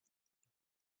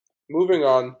 moving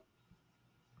on,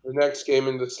 the next game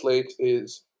in the slate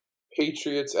is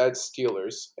Patriots at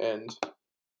Steelers, and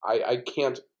I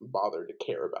can't bother to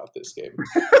care about this game.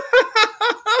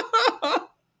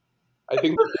 I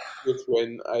think the Patriots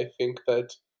win. I think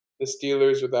that the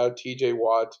Steelers without TJ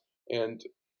Watt, and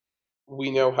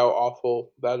we know how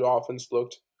awful that offense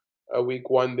looked week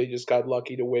one. They just got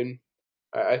lucky to win.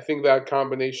 I think that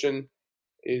combination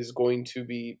is going to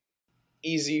be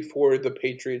easy for the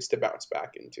Patriots to bounce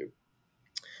back into.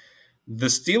 The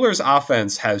Steelers'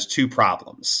 offense has two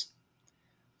problems.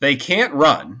 They can't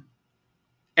run,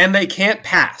 and they can't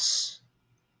pass.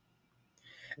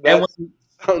 That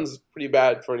sounds pretty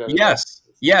bad for an NFL.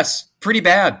 Yes, pretty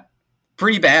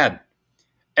bad.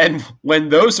 And when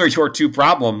those are your two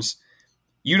problems,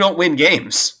 you don't win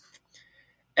games.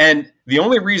 And the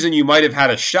only reason you might have had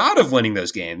a shot of winning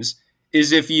those games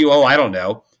is if you,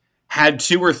 had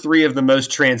two or three of the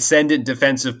most transcendent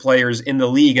defensive players in the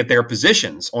league at their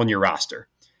positions on your roster.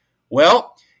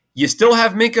 Well, you still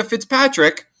have Minkah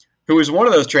Fitzpatrick, who is one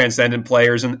of those transcendent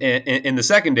players in the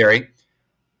secondary,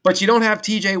 but you don't have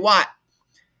TJ Watt.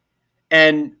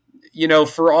 And,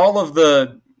 for all of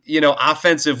the,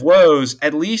 offensive woes,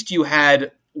 at least you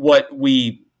had what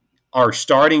we are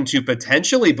starting to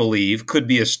potentially believe could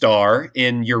be a star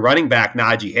in your running back,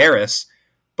 Najee Harris.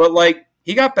 But,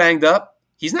 he got banged up.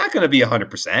 He's not going to be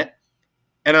 100%.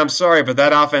 And I'm sorry, but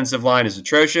that offensive line is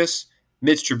atrocious.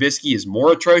 Mitch Trubisky is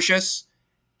more atrocious.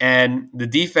 And the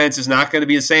defense is not going to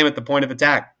be the same at the point of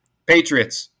attack.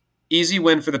 Patriots, easy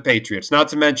win for the Patriots. Not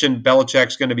to mention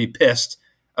Belichick's going to be pissed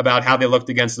about how they looked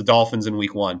against the Dolphins in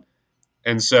week one.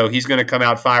 And so he's going to come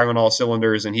out firing on all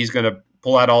cylinders, and he's going to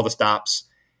pull out all the stops.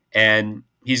 And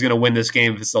he's going to win this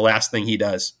game if it's the last thing he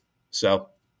does. So,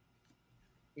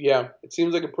 yeah, it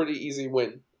seems like a pretty easy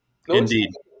win. Indeed.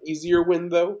 Easier win,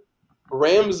 though.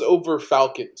 Rams over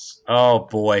Falcons. Oh,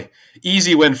 boy.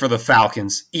 Easy win for the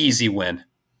Falcons. Easy win.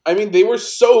 I mean, they were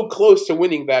so close to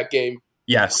winning that game.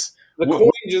 Yes. The coin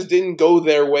just didn't go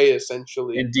their way,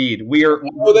 essentially. Indeed. We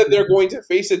know that they're going to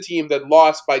face a team that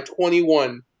lost by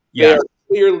 21. Yes. They are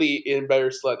clearly in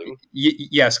better sledding.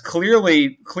 Yes.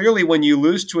 Clearly, when you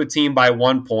lose to a team by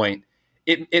 1 point,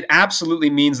 it absolutely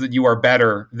means that you are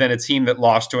better than a team that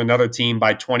lost to another team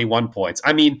by 21 points.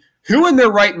 I mean, who in their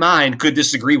right mind could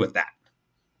disagree with that?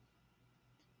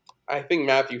 I think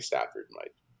Matthew Stafford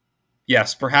might.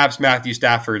 Yes, perhaps Matthew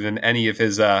Stafford and any of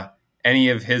his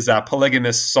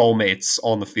polygamous soulmates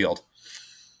on the field.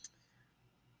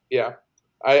 Yeah.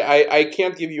 I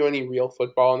can't give you any real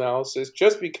football analysis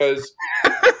just because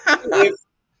if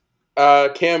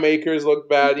Cam Akers looked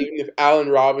bad, even if Allen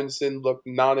Robinson looked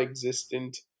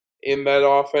non-existent in that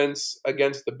offense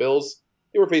against the Bills,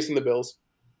 they were facing the Bills.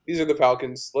 These are the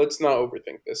Falcons. Let's not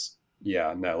overthink this.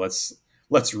 Yeah, no, let's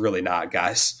really not,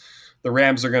 guys. The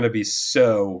Rams are going to be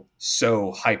so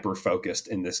hyper focused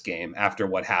in this game after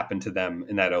what happened to them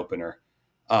in that opener.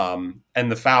 And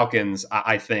the Falcons,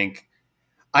 I think,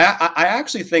 I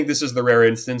actually think this is the rare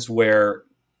instance where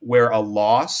a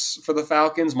loss for the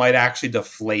Falcons might actually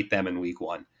deflate them in week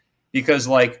one. Because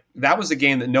like that was a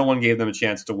game that no one gave them a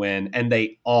chance to win, and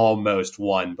they almost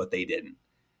won, but they didn't.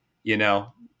 You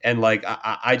know? And like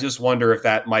I just wonder if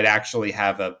that might actually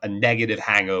have a negative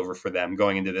hangover for them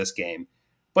going into this game.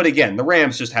 But again, the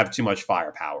Rams just have too much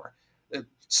firepower.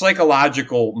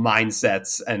 Psychological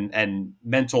mindsets and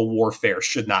mental warfare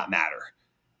should not matter.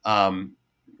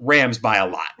 Rams by a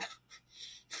lot.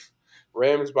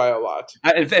 Rams by a lot.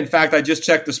 In fact, I just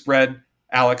checked the spread,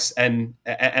 Alex, and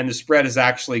the spread is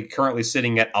actually currently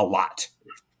sitting at a lot.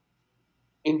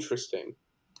 Interesting.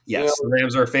 Yes, the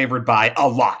Rams are favored by a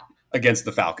lot against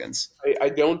the Falcons. I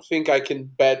don't think I can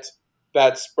bet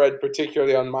that spread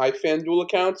particularly on my FanDuel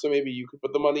account, so maybe you could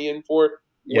put the money in for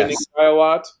winning by a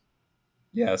lot.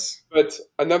 Yes. But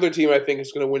another team I think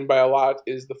is going to win by a lot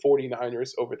is the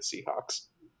 49ers over the Seahawks.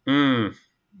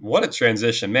 What a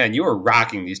transition. Man, you are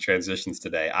rocking these transitions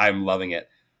today. I'm loving it.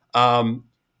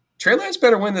 Trey Lance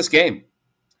better win this game.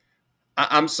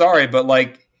 I'm sorry, but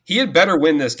like he had better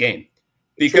win this game.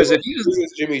 Because if he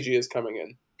loses, Jimmy G is coming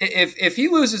in. If he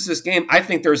loses this game, I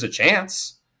think there's a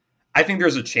chance. I think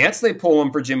there's a chance they pull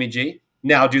him for Jimmy G.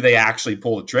 Now, do they actually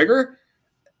pull the trigger?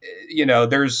 You know,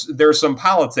 there's some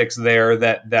politics there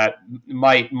that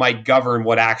might govern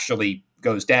what actually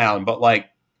goes down. But like,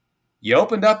 you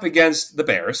opened up against the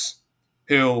Bears,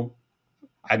 who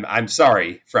I'm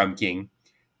sorry, From King.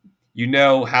 You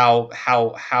know how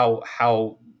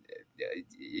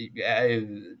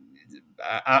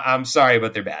I'm sorry,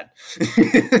 but they're bad.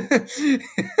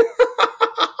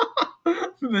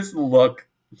 This look,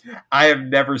 I have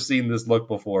never seen this look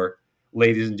before,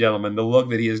 ladies and gentlemen. The look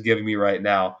that he is giving me right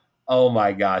now. Oh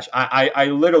my gosh. I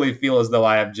literally feel as though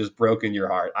I have just broken your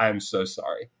heart. I am so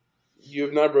sorry. You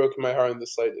have not broken my heart in the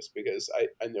slightest because I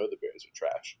know the Bears are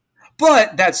trash.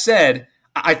 But that said,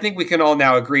 I think we can all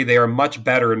now agree they are much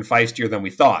better and feistier than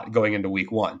we thought going into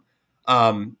week one.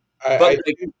 I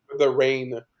think the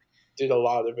rain did a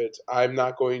lot of it. I'm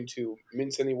not going to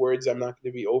mince any words. I'm not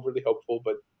going to be overly hopeful,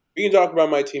 but we can talk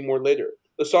about my team more later.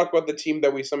 Let's talk about the team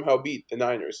that we somehow beat, the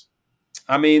Niners.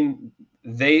 I mean,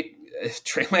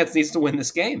 Trey Lance needs to win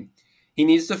this game. He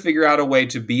needs to figure out a way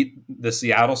to beat the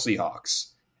Seattle Seahawks.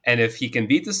 And if he can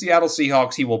beat the Seattle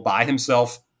Seahawks, he will buy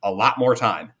himself a lot more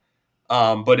time.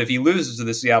 But if he loses to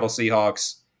the Seattle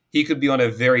Seahawks, he could be on a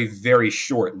very, very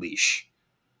short leash.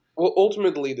 Well,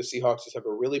 ultimately, the Seahawks just have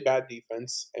a really bad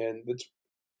defense, and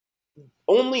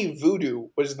only voodoo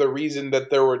was the reason that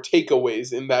there were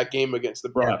takeaways in that game against the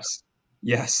Browns.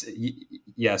 Yes.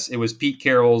 It was Pete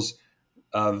Carroll's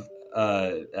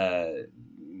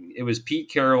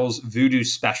voodoo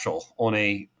special on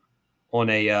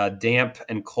a damp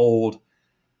and cold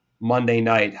Monday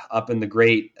night up in the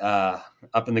great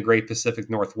Pacific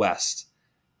Northwest.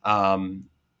 I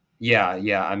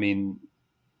mean,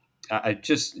 I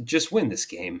just win this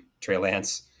game, Trey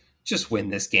Lance. Just win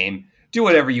this game. Do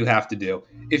whatever you have to do.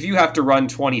 If you have to run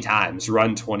 20 times,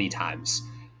 run 20 times.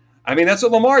 I mean, that's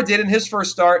what Lamar did in his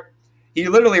first start. He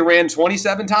literally ran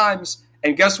 27 times,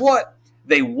 and guess what?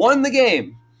 They won the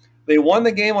game. They won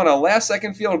the game on a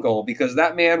last-second field goal because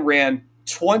that man ran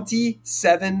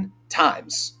 27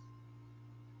 times.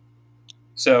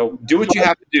 So do what you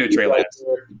have to do, Trey Lance.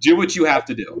 Do what you have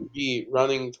to do. Be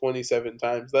running 27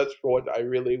 times. That's what I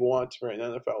really want for an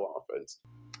NFL offense.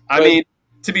 I mean,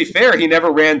 to be fair, he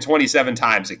never ran 27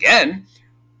 times again,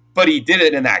 but he did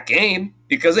it in that game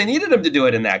because they needed him to do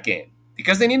it in that game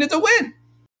because they needed to win.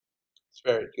 It's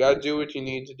fair. You got to do what you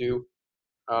need to do.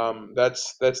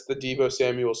 That's the Deebo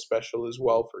Samuel special as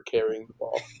well for carrying the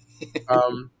ball.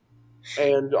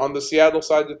 And on the Seattle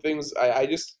side of things, I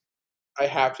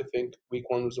have to think week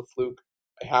one was a fluke.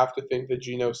 I have to think that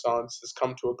Geno Sans has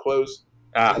come to a close.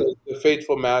 The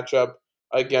fateful matchup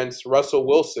against Russell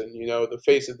Wilson, the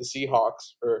face of the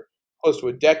Seahawks for close to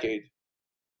a decade,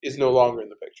 is no longer in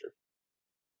the picture.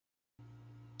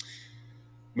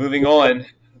 Moving on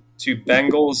to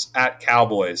Bengals at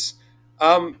Cowboys.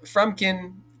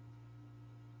 Fremkin,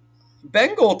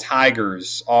 Bengal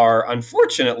tigers are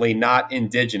unfortunately not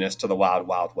indigenous to the Wild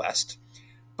Wild West.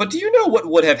 But do you know what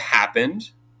would have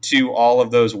happened to all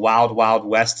of those Wild Wild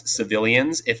West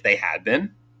civilians if they had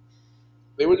been?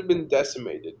 They would have been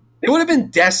decimated. They would have been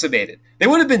decimated. They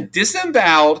would have been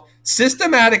disemboweled,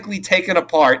 systematically taken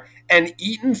apart, and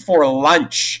eaten for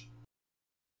lunch.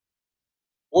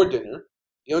 Or dinner.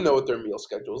 You don't know what their meal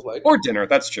schedule is like. Or dinner.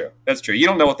 That's true. That's true. You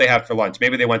don't know what they had for lunch.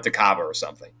 Maybe they went to Cabo or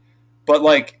something. But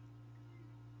like,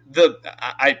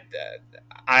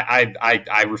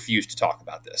 I refuse to talk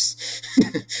about this.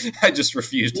 I just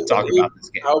refuse to talk about this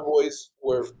game. Cowboys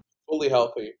were fully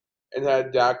healthy and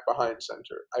had Dak behind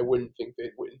center. I wouldn't think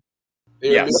they'd win.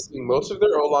 They are missing most of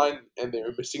their O-line, and they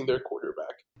are missing their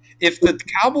quarterback. If the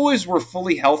Cowboys were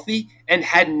fully healthy and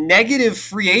had negative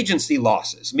free agency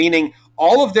losses, meaning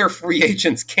all of their free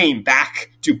agents came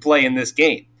back to play in this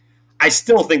game, I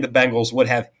still think the Bengals would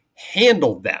have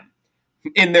handled them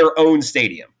in their own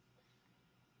stadium.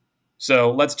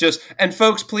 So let's just, and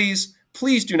folks, please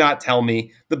do not tell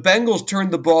me the Bengals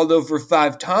turned the ball over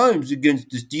 5 times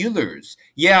against the Steelers.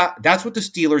 Yeah, that's what the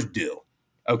Steelers do.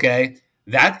 Okay?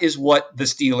 That is what the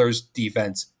Steelers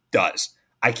defense does.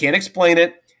 I can't explain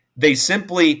it.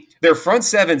 Their front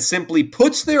seven simply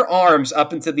puts their arms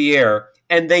up into the air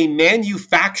and they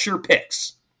manufacture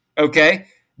picks. Okay?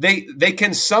 They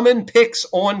can summon picks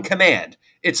on command.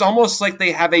 It's almost like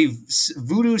they have a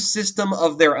voodoo system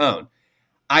of their own.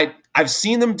 I've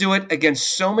seen them do it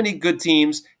against so many good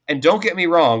teams, and don't get me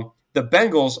wrong, the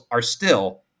Bengals are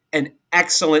still an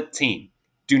excellent team.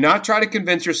 Do not try to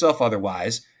convince yourself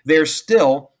otherwise. They're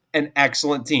still an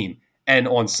excellent team. And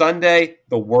on Sunday,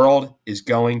 the world is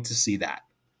going to see that.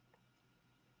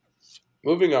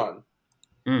 Moving on.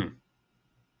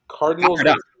 Cardinals.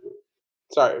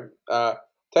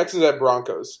 Texans at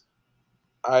Broncos.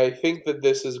 I think that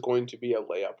this is going to be a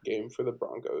layup game for the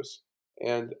Broncos.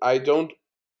 And I don't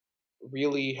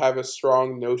really have a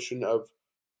strong notion of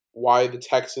why the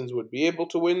Texans would be able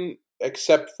to win,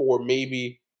 except for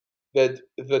maybe that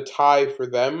the tie for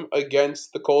them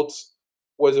against the Colts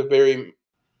was a very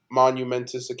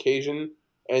monumentous occasion,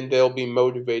 and they'll be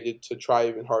motivated to try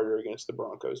even harder against the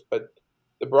Broncos. But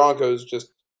the Broncos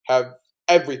just have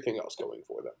everything else going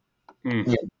for them.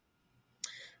 Yeah.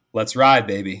 Let's ride,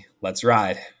 baby. Let's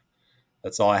ride.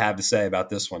 That's all I have to say about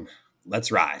this one.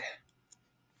 Let's ride.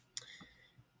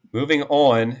 Moving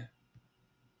on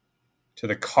to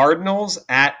the Cardinals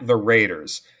at the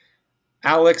Raiders.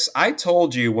 Alex, I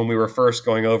told you when we were first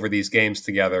going over these games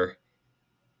together,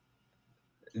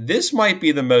 this might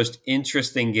be the most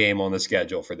interesting game on the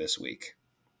schedule for this week.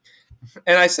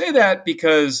 And I say that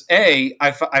because, A,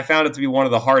 I found it to be one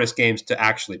of the hardest games to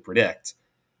actually predict.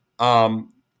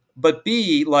 But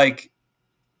B, like,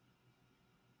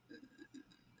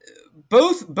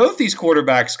 both these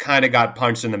quarterbacks kind of got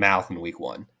punched in the mouth in week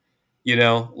 1. You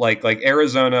know, like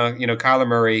Arizona, Kyler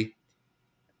Murray,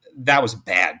 that was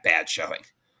bad showing.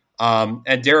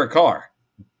 And Derek Carr,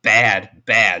 bad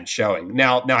showing.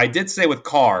 Now I did say with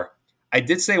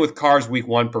Carr's week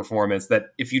 1 performance that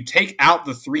if you take out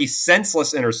the 3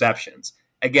 senseless interceptions,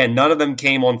 again, none of them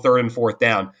came on 3rd and 4th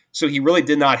down. So he really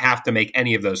did not have to make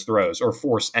any of those throws or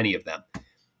force any of them.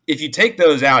 If you take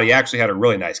those out, he actually had a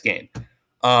really nice game.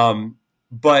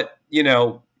 But,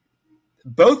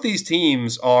 both these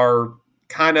teams are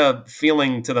kind of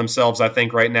feeling to themselves, I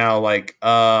think, right now, like,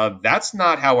 that's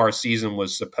not how our season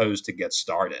was supposed to get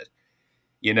started.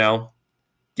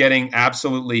 Getting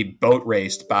absolutely boat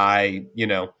raced by,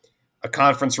 a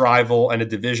conference rival and a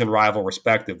division rival,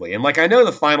 respectively. And, I know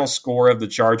the final score of the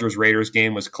Chargers-Raiders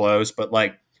game was close, but,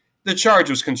 the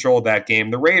Chargers controlled that game.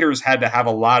 The Raiders had to have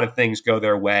a lot of things go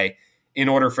their way in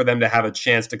order for them to have a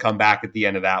chance to come back at the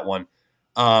end of that one.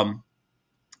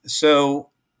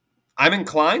 So I'm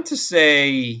inclined to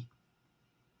say,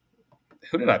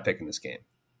 who did I pick in this game?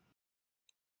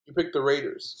 You picked the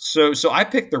Raiders. So I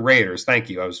picked the Raiders. Thank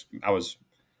you. I was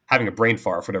having a brain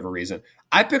fart for whatever reason.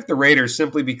 I picked the Raiders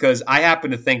simply because I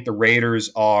happen to think the Raiders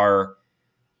are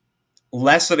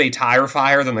less of a tire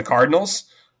fire than the Cardinals.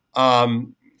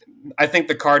 I think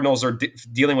the Cardinals are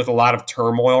dealing with a lot of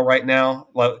turmoil right now,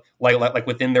 like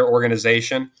within their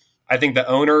organization. I think the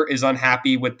owner is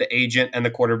unhappy with the agent and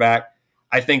the quarterback.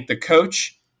 I think the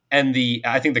coach and the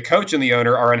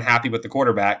owner are unhappy with the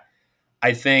quarterback.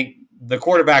 I think the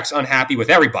quarterback's unhappy with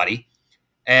everybody.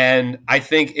 And I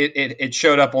think it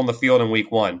showed up on the field in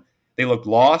week 1. They looked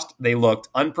lost. They looked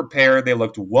unprepared. They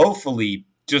looked woefully,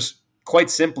 just quite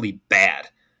simply bad.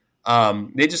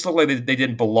 They just looked like they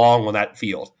didn't belong on that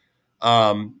field.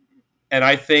 And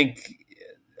I think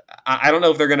I don't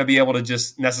know if they're going to be able to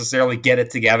just necessarily get it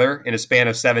together in a span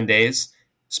of 7 days,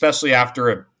 especially after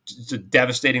a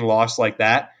devastating loss like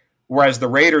that. Whereas the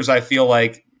Raiders, I feel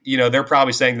like, they're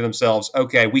probably saying to themselves,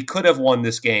 okay, we could have won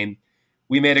this game.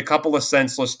 We made a couple of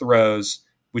senseless throws,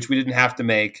 which we didn't have to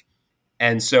make.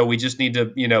 And so we just need to,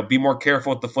 be more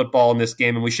careful with the football in this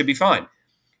game, and we should be fine.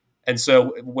 And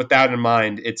so with that in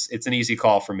mind, it's an easy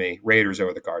call for me, Raiders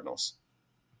over the Cardinals.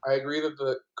 I agree that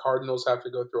the Cardinals have to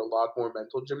go through a lot more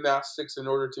mental gymnastics in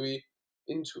order to be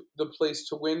into the place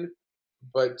to win,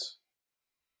 but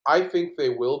I think they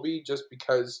will be just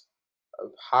because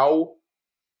of how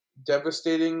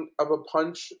devastating of a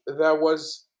punch that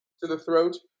was to the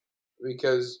throat,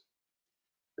 because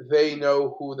they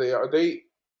know who they are. They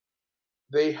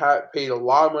have paid a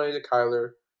lot of money to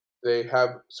Kyler. They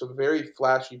have some very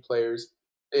flashy players.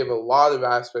 They have a lot of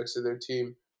aspects of their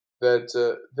team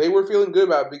that they were feeling good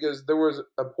about, because there was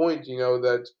a point,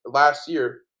 that last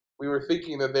year we were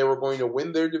thinking that they were going to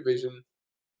win their division,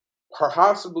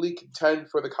 possibly contend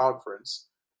for the conference,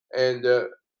 and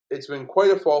it's been quite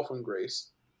a fall from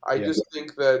grace. I just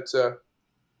think that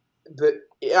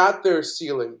at their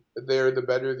ceiling, they're the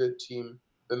better team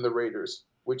than the Raiders,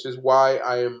 which is why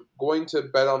I am going to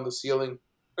bet on the ceiling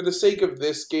for the sake of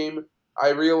this game. I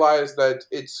realize that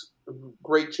it's a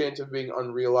great chance of being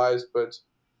unrealized, but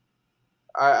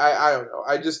I don't know.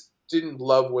 I just didn't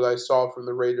love what I saw from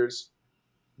the Raiders,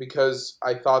 because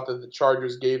I thought that the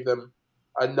Chargers gave them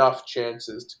enough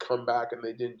chances to come back, and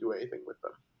they didn't do anything with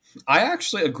them. I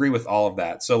actually agree with all of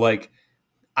that. So,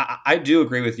 I do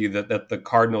agree with you that the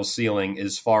Cardinals' ceiling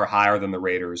is far higher than the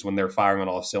Raiders when they're firing on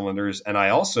all cylinders. And I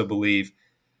also believe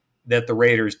that the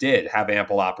Raiders did have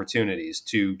ample opportunities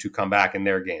to come back in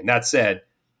their game. That said,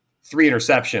 3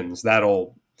 interceptions,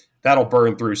 that'll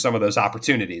burn through some of those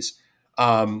opportunities.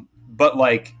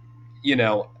 But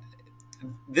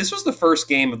this was the first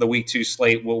game of the Week 2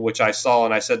 slate, which I saw,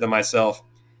 and I said to myself,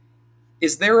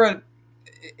 is there an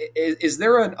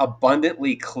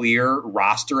abundantly clear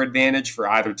roster advantage for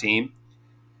either team?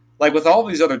 Like with all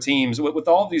these other teams, with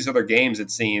all these other games,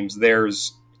 it seems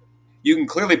you can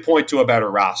clearly point to a better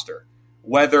roster.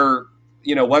 Whether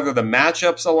the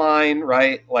matchups align,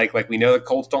 right? Like we know the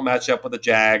Colts don't match up with the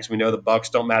Jags. We know the Bucks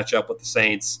don't match up with the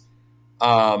Saints.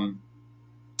 That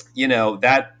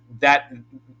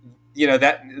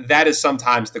is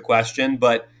sometimes the question.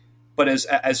 But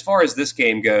as far as this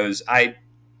game goes,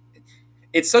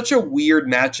 it's such a weird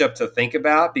matchup to think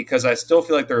about, because I still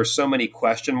feel like there are so many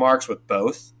question marks with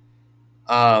both,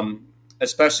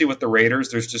 especially with the Raiders.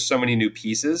 There's just so many new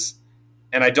pieces,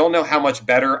 and I don't know how much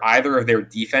better either of their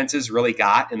defenses really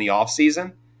got in the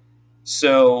offseason.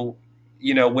 So,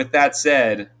 with that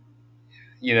said,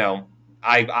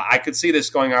 I could see this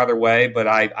going either way, but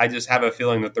I just have a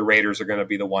feeling that the Raiders are going to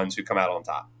be the ones who come out on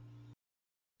top.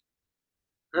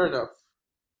 Fair enough.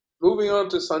 Moving on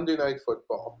to Sunday Night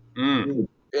Football. And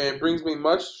it brings me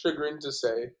much chagrin to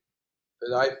say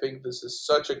that I think this is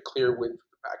such a clear win for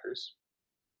the Packers.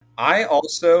 I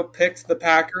also picked the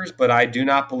Packers, but I do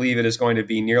not believe it is going to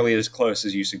be nearly as close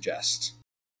as you suggest.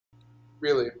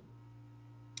 Really?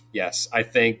 Yes, I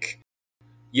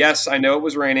know it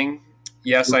was raining.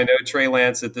 Yes, I know Trey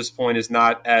Lance at this point is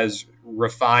not as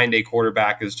refined a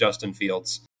quarterback as Justin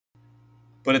Fields.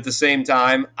 But at the same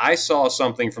time, I saw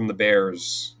something from the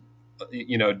Bears,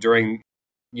 during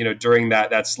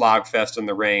that slog fest in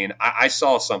the rain. I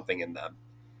saw something in them.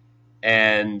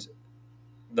 And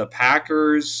the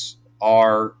Packers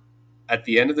are, at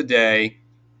the end of the day,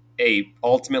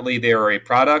 ultimately they are a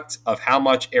product of how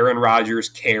much Aaron Rodgers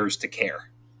cares to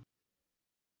care.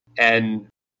 And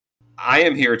I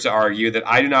am here to argue that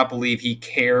I do not believe he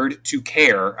cared to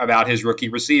care about his rookie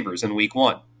receivers in Week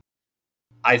 1.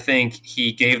 I think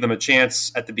he gave them a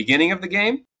chance at the beginning of the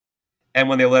game, and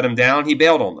when they let him down, he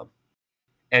bailed on them.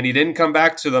 And he didn't come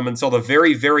back to them until the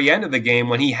very, very end of the game,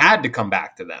 when he had to come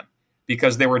back to them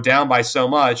because they were down by so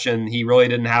much, and he really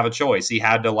didn't have a choice. He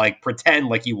had to pretend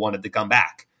like he wanted to come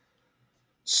back.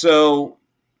 So,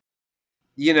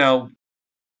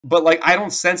 but I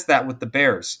don't sense that with the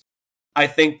Bears. I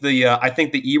think the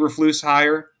Eberflus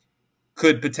hire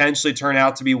could potentially turn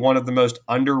out to be one of the most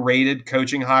underrated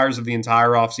coaching hires of the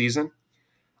entire offseason.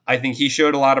 I think he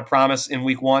showed a lot of promise in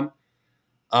Week 1.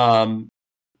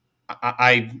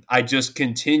 I just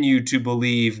continue to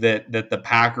believe that the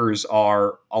Packers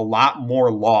are a lot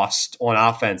more lost on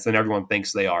offense than everyone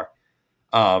thinks they are.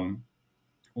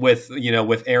 With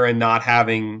Aaron not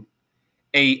having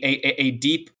a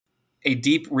deep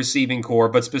receiving core,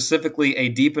 but specifically a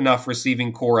deep enough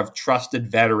receiving core of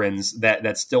trusted veterans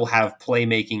that still have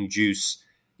playmaking juice,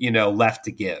 left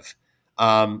to give.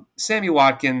 Sammy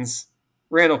Watkins,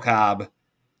 Randall Cobb,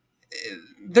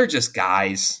 they're just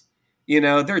guys.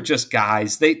 They're just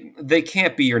guys. They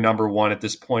can't be your number one at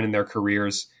this point in their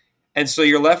careers. And so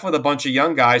you're left with a bunch of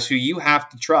young guys who you have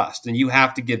to trust and you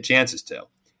have to give chances to.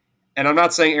 And I'm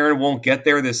not saying Aaron won't get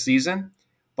there this season,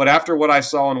 but after what I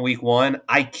saw in week 1,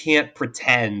 I can't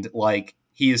pretend like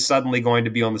he is suddenly going to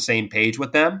be on the same page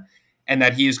with them and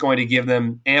that he is going to give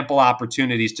them ample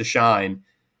opportunities to shine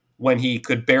when he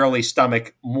could barely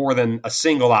stomach more than a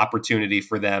single opportunity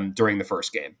for them during the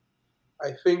first game.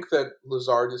 I think that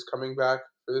Lazard is coming back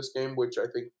for this game, which I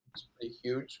think is pretty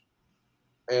huge.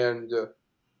 And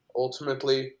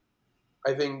ultimately,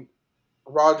 I think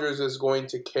Rodgers is going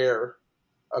to care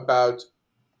about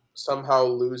somehow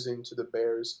losing to the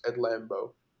Bears at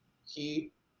Lambeau.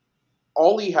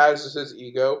 All he has is his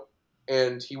ego,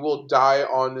 and he will die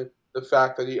on the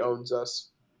fact that he owns us.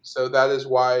 So that is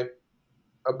why,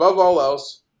 above all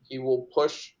else, he will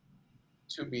push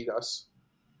to beat us,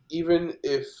 even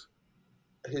if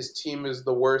his team is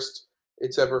the worst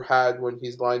it's ever had when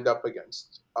he's lined up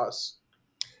against us.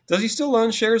 Does he still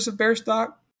own shares of Bear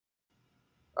stock?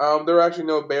 There are actually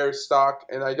no Bears stock,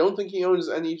 and I don't think he owns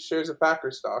any shares of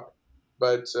Packers stock,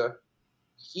 but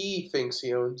he thinks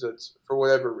he owns it for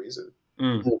whatever reason.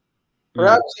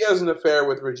 Perhaps he has an affair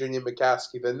with Virginia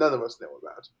McCaskey that none of us know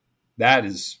about. That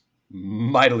is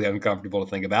mightily uncomfortable to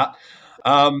think about.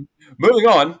 Moving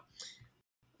on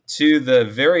to the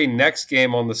very next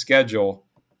game on the schedule.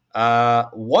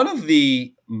 One of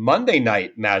the Monday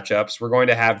night matchups, we're going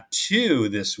to have 2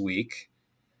 this week.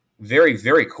 Very,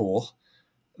 very cool.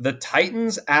 The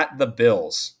Titans at the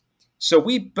Bills. So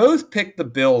we both picked the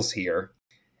Bills here,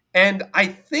 and I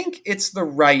think it's the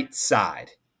right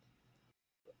side.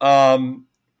 But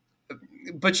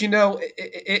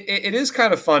it is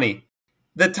kind of funny.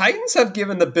 The Titans have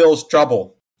given the Bills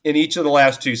trouble in each of the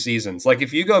last 2 seasons. Like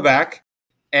if you go back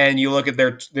and you look at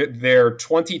their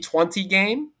 2020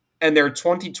 game and their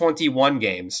 2021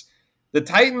 games, the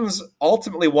Titans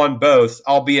ultimately won both,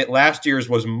 albeit last year's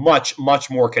was much, much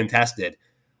more contested.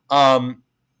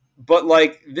 But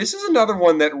like this is another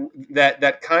one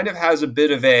that kind of has a bit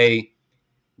of a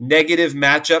negative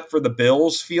matchup for the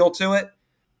Bills feel to it.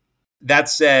 That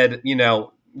said,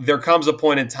 there comes a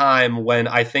point in time when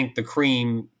I think the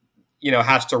cream,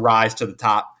 has to rise to the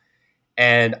top.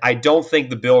 And I don't think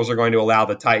the Bills are going to allow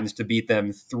the Titans to beat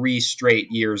them 3 straight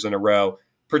years in a row,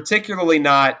 particularly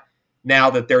not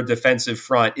now that their defensive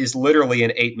front is literally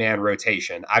an 8-man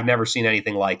rotation. I've never seen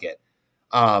anything like it.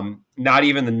 Not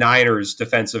even the Niners'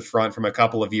 defensive front from a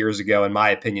couple of years ago, in my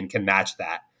opinion, can match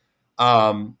that.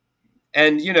 And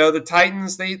the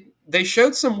Titans, they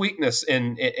showed some weakness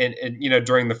in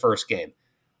during the first game.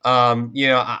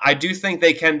 I do think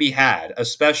they can be had,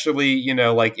 especially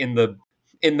like in the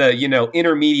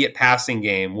intermediate passing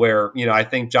game where I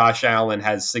think Josh Allen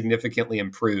has significantly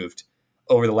improved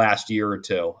over the last year or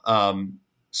 2.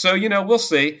 So we'll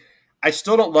see. I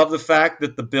still don't love the fact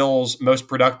that the Bills' most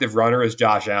productive runner is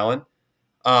Josh Allen.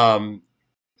 Devin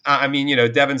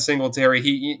Singletary,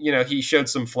 he showed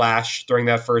some flash during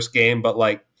that first game, but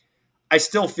like, I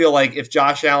still feel like if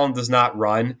Josh Allen does not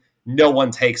run, no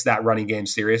one takes that running game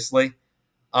seriously.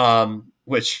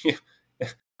 Which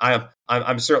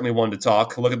I'm certainly one to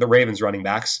talk. Look at the Ravens running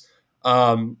backs.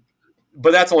 But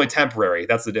that's only temporary.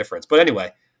 That's the difference. But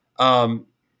anyway,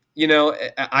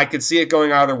 I could see it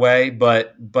going either way,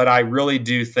 but I really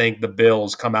do think the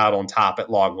Bills come out on top at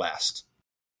long last.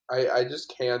 I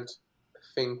just can't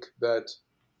think that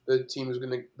the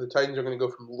Titans are going to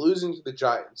go from losing to the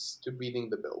Giants to beating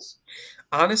the Bills.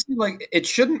 Honestly, like it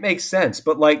shouldn't make sense,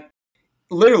 but like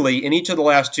literally in each of the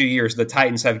last 2 years, the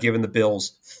Titans have given the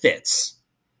Bills fits.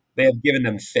 They have given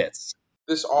them fits.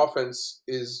 This offense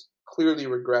is clearly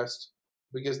regressed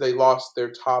because they lost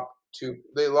their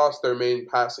main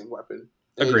passing weapon.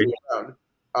 Agreed.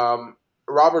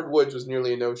 Robert Woods was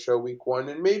nearly a no-show week 1,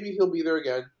 and maybe he'll be there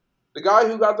again. The guy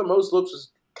who got the most looks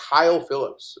was Kyle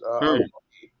Phillips,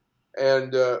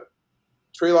 and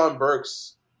Treylon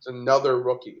Burks is another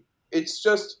rookie. It's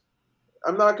just,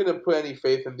 I'm not going to put any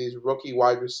faith in these rookie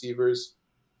wide receivers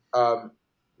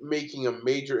making a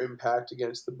major impact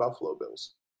against the Buffalo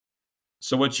Bills.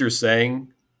 So what you're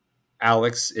saying,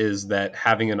 Alex, is that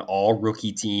having an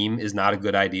all-rookie team is not a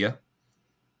good idea?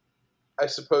 I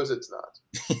suppose it's not.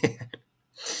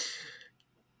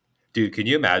 Dude, can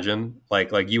you imagine?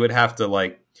 Like you would have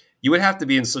to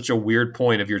be in such a weird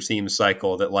point of your team's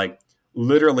cycle that like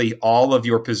literally all of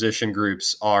your position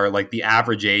groups are like the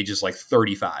average age is like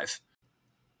 35.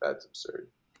 That's absurd.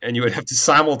 And you would have to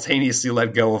simultaneously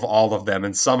let go of all of them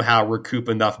and somehow recoup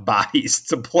enough bodies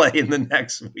to play in the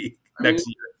next year.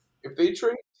 If they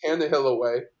trade Tannehill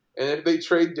away and if they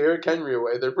trade Derrick Henry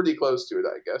away, they're pretty close to it,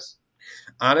 I guess.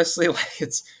 Honestly, like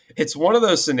it's one of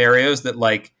those scenarios that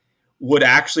like would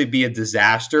actually be a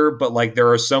disaster, but like there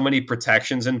are so many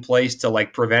protections in place to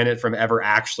like prevent it from ever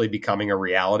actually becoming a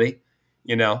reality,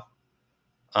 you know.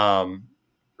 Um,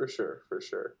 For sure, for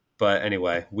sure. but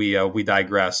anyway, we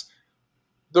digress.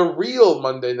 The real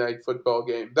Monday Night Football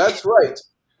game. That's right.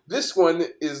 This one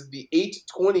is the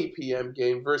 8:20 p.m.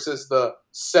 game versus the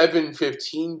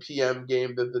 7:15 p.m.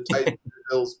 game that the Titans and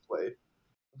Bills play.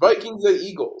 Vikings at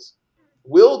Eagles.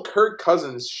 Will Kirk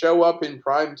Cousins show up in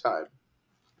prime time?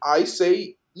 I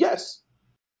say yes.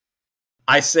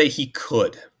 I say he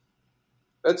could.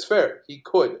 That's fair. He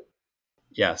could.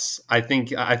 Yes, I think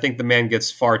the man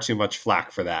gets far too much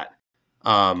flack for that.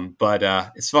 But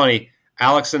it's funny.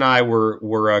 Alex and I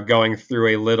were going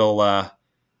through a little.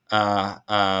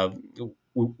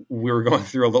 We were going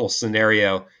through a little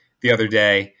scenario the other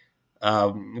day,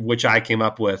 which I came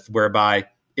up with, whereby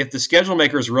if the schedule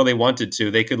makers really wanted to,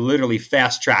 they could literally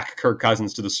fast track Kirk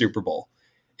Cousins to the Super Bowl.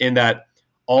 In that,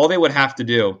 all they would have to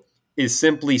do is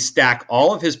simply stack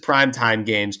all of his primetime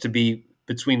games to be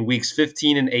between weeks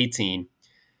 15 and 18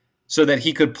 so that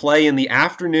he could play in the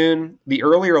afternoon, the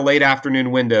early or late afternoon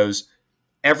windows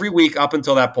every week up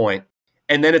until that point.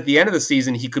 And then at the end of the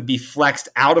season, he could be flexed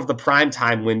out of the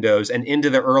primetime windows and into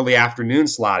the early afternoon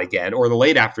slot again or the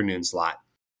late afternoon slot.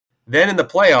 Then in the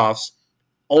playoffs,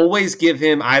 always give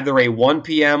him either a 1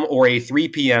 p.m. or a 3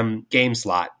 p.m. game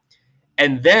slot.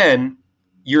 And then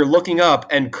you're looking up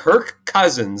and Kirk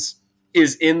Cousins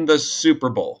is in the Super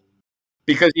Bowl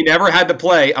because he never had to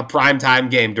play a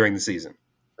primetime game during the season.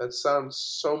 That sounds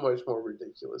so much more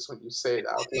ridiculous when you say it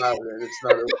out loud and it's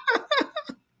not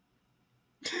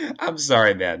I'm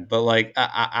sorry, man, but like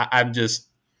I'm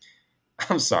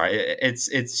sorry.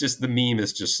 It's just the meme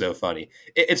is just so funny.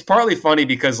 It's partly funny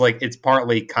because like it's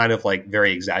partly kind of like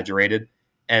very exaggerated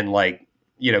and like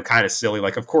kind of silly.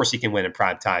 Like of course he can win in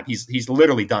prime time. He's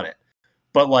literally done it.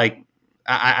 But like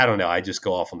I don't know. I just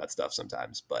go off on that stuff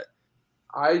sometimes. But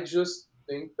I just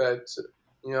think that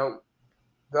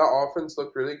the offense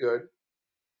looked really good,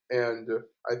 and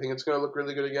I think it's going to look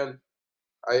really good again.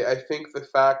 I think the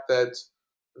fact that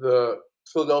the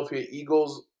Philadelphia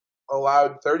Eagles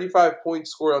allowed 35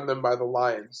 points scored on them by the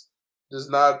Lions does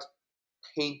not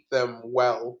paint them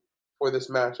well for this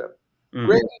matchup.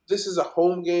 Granted, this is a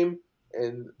home game,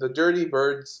 and the Dirty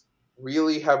Birds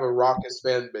really have a raucous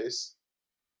fan base.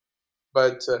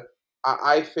 But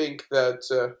I think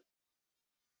that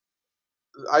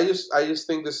I just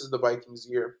think this is the Vikings'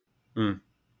 year.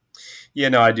 Yeah,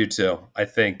 no, I do too. I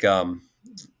think.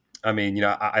 I mean,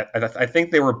 I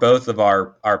think they were both of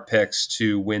our picks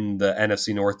to win the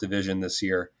NFC North division this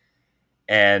year,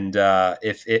 and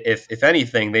if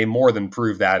anything, they more than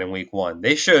proved that in Week 1.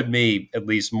 They showed me at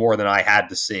least more than I had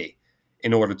to see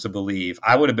in order to believe.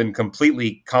 I would have been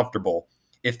completely comfortable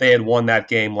if they had won that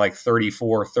game like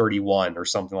 34-31 or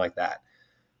something like that.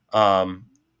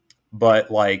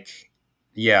 But like,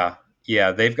 yeah,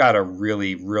 they've got a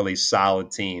really, really solid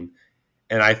team.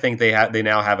 And I think they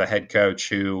now have a head coach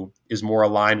who is more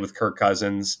aligned with Kirk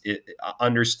Cousins,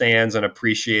 understands and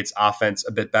appreciates offense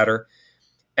a bit better.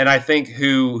 And I think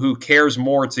who cares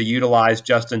more to utilize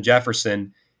Justin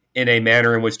Jefferson in a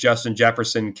manner in which Justin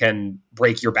Jefferson can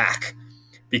break your back,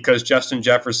 because Justin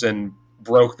Jefferson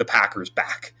broke the Packers'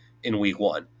 back in Week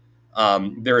 1.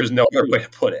 There is no other way to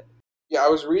put it. Yeah, I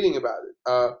was reading about it.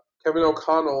 Kevin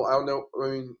O'Connell, I don't know,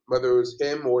 whether it was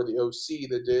him or the OC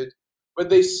that did, but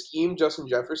they schemed Justin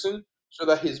Jefferson so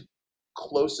that his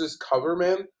closest cover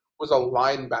man was a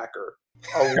linebacker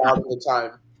a lot of the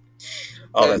time.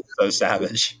 Oh, that's so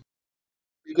savage.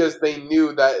 Because they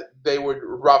knew that they would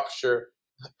rupture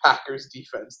the Packers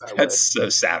defense that way. That's so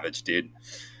savage, dude.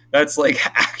 That's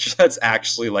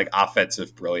actually like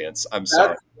offensive brilliance. I'm sorry.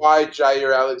 That's why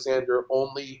Jair Alexander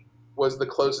only was the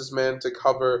closest man to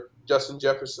cover Justin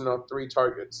Jefferson on 3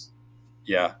 targets.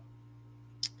 Yeah.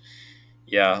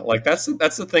 Yeah, like that's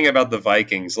the thing about the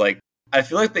Vikings. Like I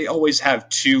feel like they always have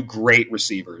 2 great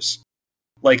receivers.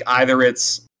 Like either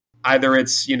it's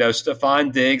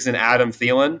Stephon Diggs and Adam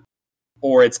Thielen,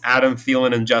 or it's Adam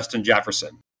Thielen and Justin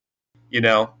Jefferson.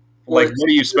 Like what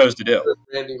are you supposed to do?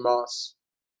 Randy Moss.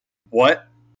 What?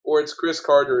 Or it's Chris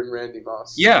Carter and Randy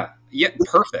Moss. Yeah,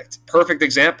 perfect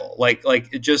example. Like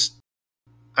it just,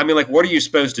 I mean, like what are you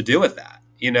supposed to do with that?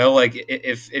 Like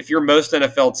if you're most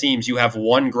NFL teams, you have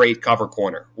 1 great cover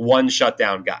corner, 1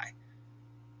 shutdown guy.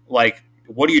 Like,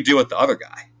 what do you do with the other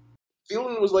guy?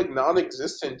 Thielen was like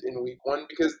non-existent in Week 1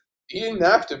 because he didn't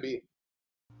have to be.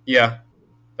 Yeah,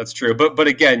 that's true. But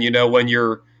again, when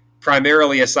you're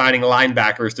primarily assigning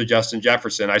linebackers to Justin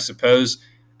Jefferson, I suppose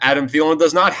Adam Thielen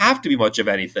does not have to be much of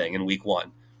anything in Week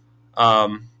 1.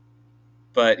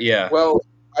 But yeah, Well,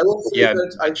 I will say yeah,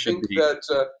 that I should think be.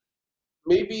 that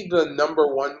maybe the number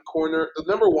one corner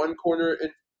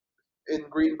in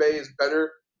Green Bay is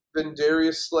better than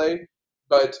Darius Slay,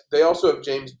 but they also have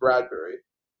James Bradbury,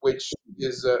 which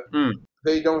is Mm,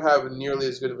 they don't have nearly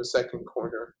as good of a second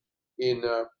corner in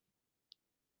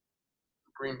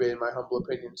Green Bay, in my humble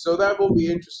opinion. So that will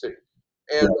be interesting.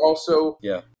 And also,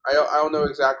 yeah, I don't know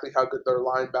exactly how good their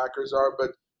linebackers are,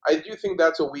 but I do think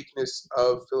that's a weakness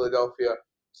of Philadelphia.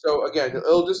 So again,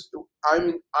 it'll just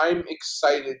I'm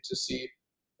excited to see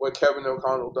what Kevin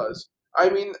O'Connell does. I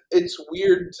mean, it's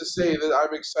weird to say that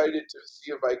I'm excited to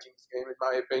see a Vikings game, in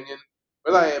my opinion,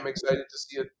 but I am excited to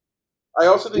see it. I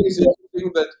also think it's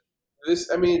interesting that this.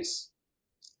 I mean, it's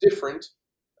different.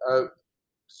 Uh,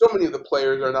 so many of the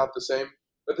players are not the same.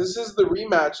 But this is the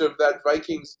rematch of that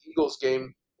Vikings Eagles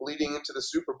game leading into the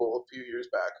Super Bowl a few years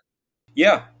back.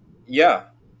 yeah, yeah,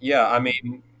 yeah. I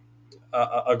mean,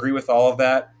 agree with all of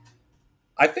that.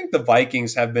 I think the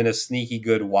Vikings have been a sneaky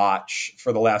good watch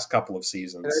for the last couple of And I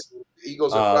seasons. think the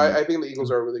Eagles are, Um, I think the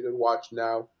Eagles are a really good watch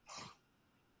now.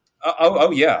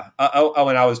 yeah.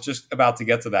 And I was just about to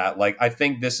get to that. Like, I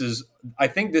think this is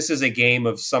a game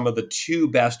of some of the two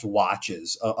best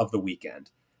watches of the weekend.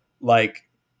 Like,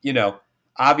 you know,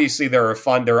 obviously there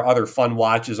are other fun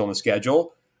watches on the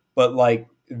schedule, but like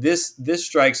this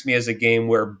strikes me as a game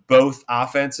where both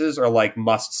offenses are like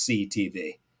must see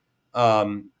TV.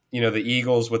 The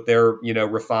Eagles with their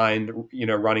refined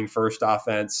running first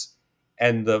offense,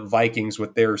 and the Vikings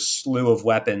with their slew of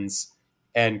weapons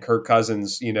and Kirk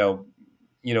Cousins,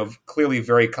 clearly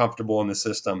very comfortable in the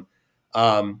system.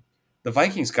 Um, the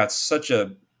Vikings got so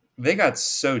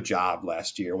jobbed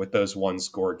last year with those one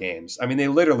score games. I mean, they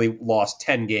literally lost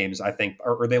 10 games, I think,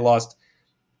 or they lost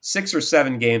 6 or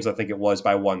 7 games, I think it was,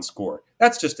 by one score.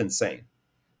 That's just insane.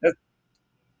 That,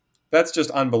 that's just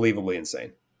unbelievably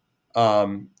insane.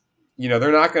 Um,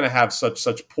 they're not going to have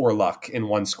such poor luck in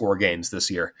one score games this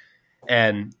year.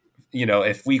 And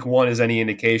if week one is any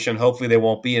indication, hopefully they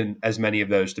won't be in as many of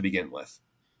those to begin with.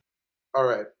 All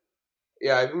right.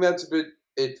 Yeah, I think that's a bit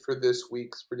it for this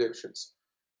week's predictions.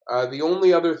 The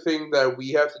only other thing that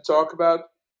we have to talk about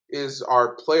is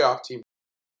our playoff team.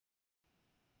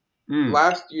 Mm.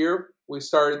 Last year, we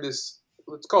started this,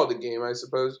 let's call it a game, I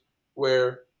suppose,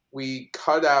 where we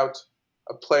cut out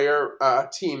a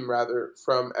team rather,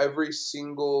 from every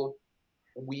single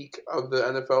week of the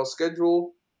NFL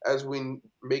schedule as we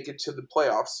make it to the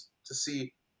playoffs to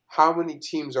see how many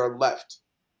teams are left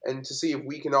and to see if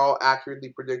we can all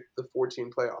accurately predict the 14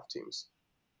 playoff teams.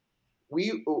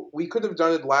 We could have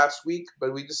done it last week,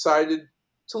 but we decided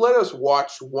to let us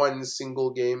watch one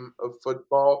single game of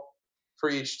football for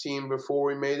each team before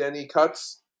we made any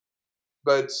cuts.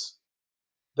 But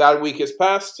that week has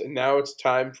passed, and now it's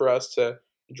time for us to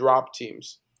drop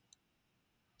teams.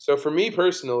 So for me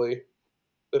personally,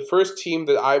 the first team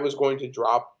that I was going to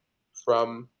drop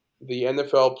from the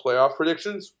NFL playoff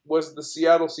predictions was the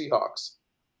Seattle Seahawks.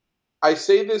 I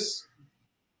say this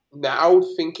now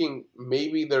thinking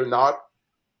maybe they're not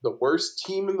the worst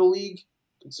team in the league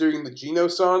considering the Geno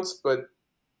Sans, but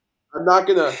I'm not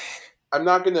gonna I'm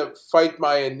not gonna fight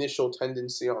my initial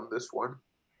tendency on this one.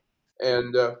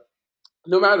 And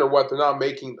no matter what, they're not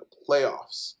making the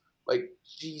playoffs. Like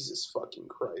Jesus fucking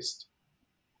Christ,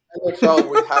 NFL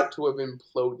would have to have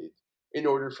imploded in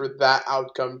order for that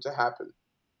outcome to happen.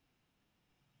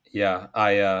 Yeah,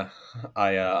 I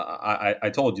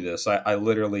told you this. I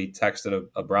literally texted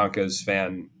a Broncos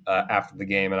fan after the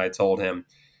game, and I told him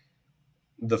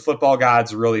the football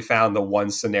gods really found the one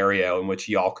scenario in which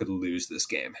y'all could lose this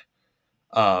game.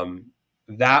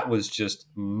 That was just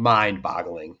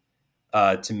mind-boggling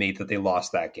to me that they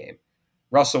lost that game.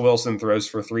 Russell Wilson throws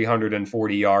for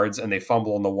 340 yards, and they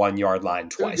fumble on the 1 yard line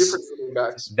Two twice. different running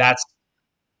backs. That's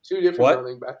Two different what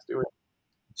running backs doing.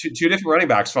 two different running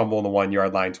backs fumble on the 1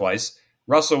 yard line twice.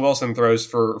 Russell Wilson throws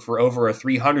for over a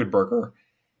 300 burger,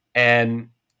 and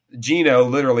Geno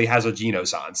literally has a Geno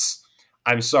Sans.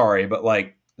 I'm sorry, but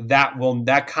like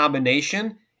that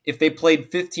combination, if they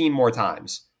played 15 more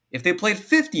times, if they played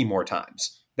 50 more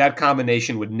times, that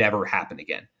combination would never happen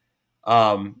again.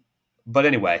 But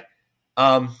anyway,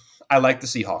 I like the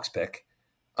Seahawks pick.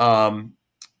 Um,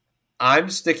 I'm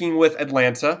sticking with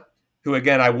Atlanta, who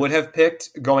again I would have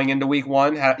picked going into Week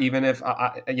 1, even if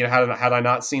had I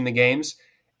not seen the games,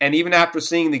 and even after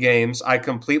seeing the games, I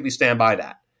completely stand by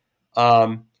that.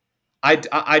 Um,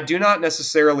 I do not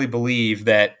necessarily believe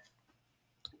that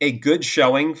a good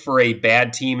showing for a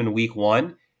bad team in Week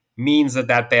 1 means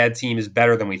that bad team is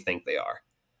better than we think they are.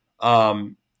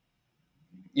 Um,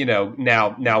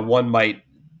 now one might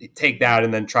take that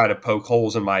and then try to poke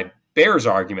holes in my Bears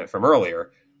argument from earlier.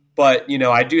 But,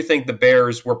 I do think the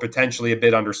Bears were potentially a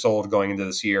bit undersold going into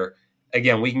this year.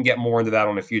 Again, we can get more into that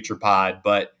on a future pod,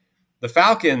 but the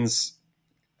Falcons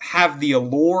have the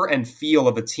allure and feel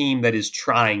of a team that is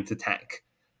trying to tank,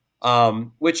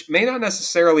 which may not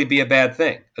necessarily be a bad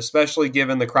thing, especially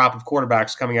given the crop of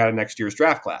quarterbacks coming out of next year's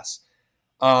draft class.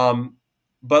 But,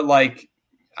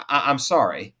 I'm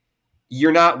sorry,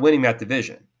 you're not winning that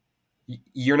division.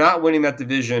 You're not winning that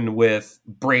division with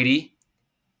Brady,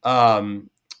 the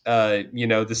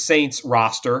Saints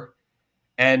roster,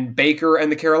 and Baker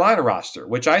and the Carolina roster,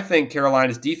 which I think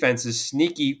Carolina's defense is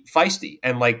sneaky feisty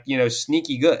and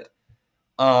sneaky good.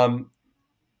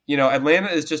 Atlanta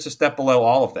is just a step below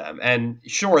all of them. And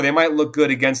sure, they might look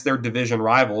good against their division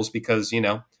rivals because,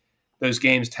 those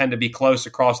games tend to be close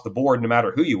across the board no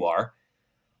matter who you are.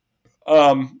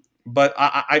 But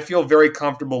I feel very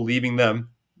comfortable leaving them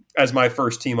as my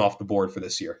first team off the board for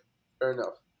this year. Fair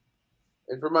enough.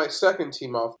 And for my second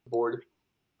team off the board,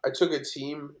 I took a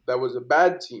team that was a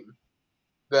bad team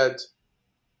that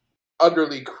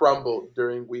utterly crumbled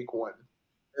during week 1.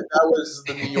 And that was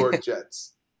the New York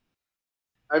Jets.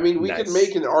 I mean, we could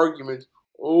make an argument,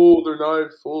 they're not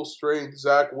at full strength.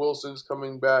 Zach Wilson's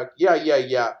coming back.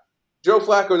 Yeah. Joe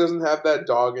Flacco doesn't have that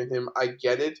dog in him. I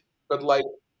get it. But,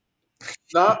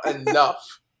 not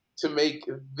enough to make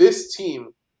this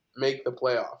team make the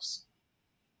playoffs.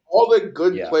 All the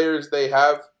good players they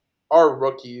have are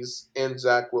rookies and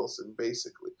Zach Wilson,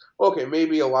 basically. Okay,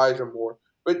 maybe Elijah Moore.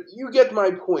 But you get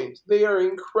my point. They are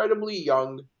incredibly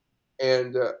young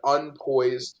and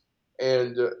unpoised,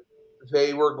 and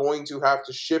they were going to have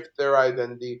to shift their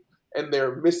identity, and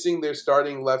they're missing their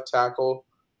starting left tackle,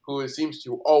 who seems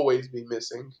to always be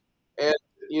missing. And,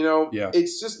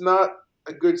 it's just not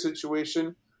a good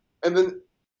situation. And then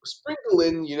sprinkle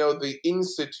in, the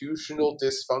institutional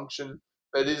dysfunction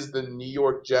that is the New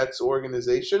York Jets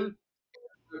organization.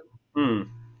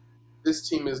 This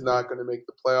team is not going to make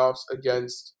the playoffs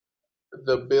against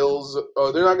the Bills.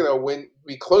 They're not going to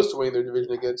be close to winning their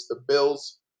division against the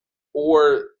Bills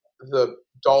or the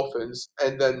Dolphins.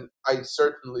 And then I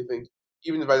certainly think,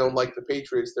 even if I don't like the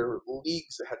Patriots, they're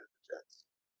leagues ahead of the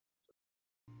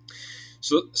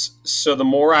Jets. So the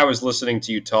more I was listening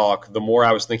to you talk, the more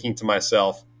I was thinking to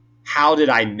myself, how did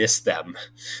I miss them?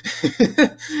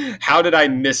 How did I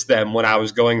miss them when I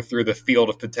was going through the field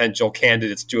of potential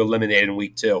candidates to eliminate in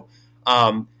week 2?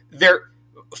 They're,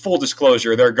 full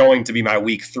disclosure, they're going to be my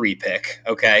week 3 pick,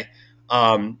 okay?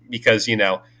 Because,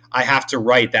 I have to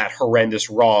right that horrendous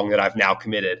wrong that I've now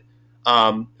committed.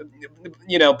 But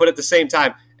at the same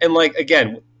time, and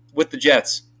again, with the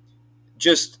Jets,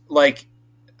 just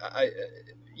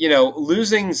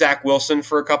losing Zach Wilson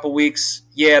for a couple weeks,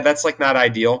 that's not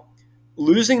ideal.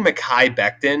 Losing Mekhi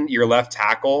Becton, your left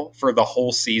tackle, for the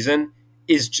whole season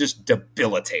is just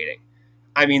debilitating.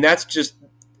 I mean, that's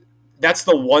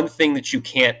the one thing that you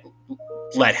can't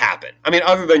let happen. I mean,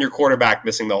 other than your quarterback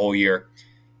missing the whole year,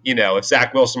 if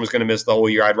Zach Wilson was going to miss the whole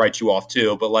year, I'd write you off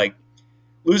too. But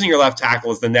losing your left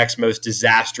tackle is the next most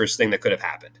disastrous thing that could have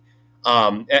happened.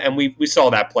 And we saw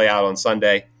that play out on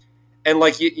Sunday. And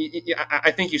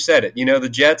I think you said it, the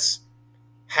Jets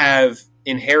have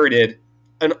inherited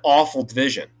an awful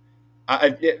division,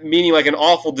 meaning an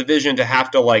awful division to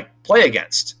have to play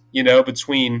against,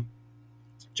 between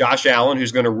Josh Allen,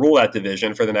 who's going to rule that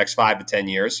division for the next 5 to 10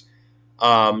 years,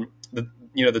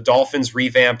 the Dolphins'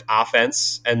 revamped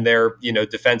offense and their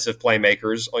defensive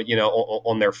playmakers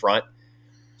on their front,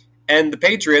 and the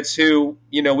Patriots, who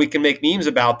we can make memes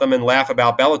about them and laugh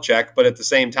about Belichick, but at the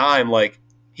same time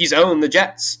he's owned the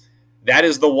Jets. That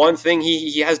is the one thing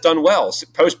he has done well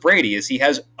post Brady, is he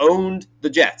has owned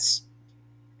the Jets.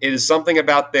 It is something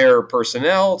about their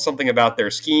personnel, something about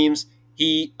their schemes.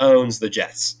 He owns the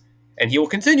Jets, and he will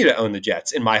continue to own the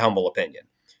Jets, in my humble opinion.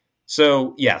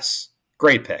 So, yes,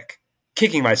 great pick.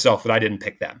 Kicking myself that I didn't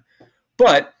pick them.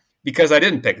 But because I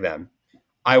didn't pick them,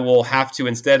 I will have to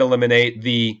instead eliminate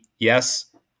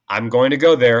I'm going to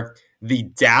go there, the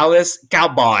Dallas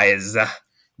Cowboys.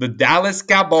 The Dallas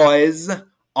Cowboys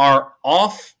are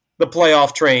off the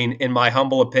playoff train, in my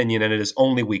humble opinion, and it is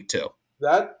only week 2.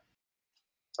 That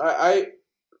I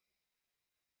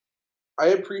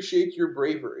appreciate your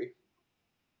bravery.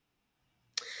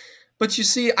 But you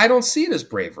see, I don't see it as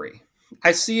bravery.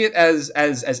 I see it as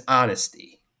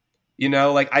honesty.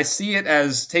 I see it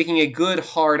as taking a good,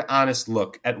 hard, honest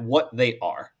look at what they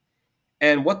are.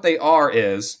 And what they are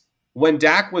is, when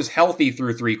Dak was healthy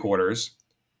through 3 quarters,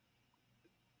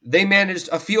 they managed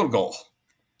a field goal.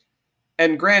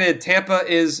 And granted, Tampa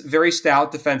is very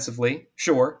stout defensively,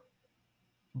 sure,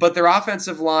 but their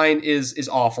offensive line is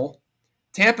awful.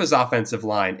 Tampa's offensive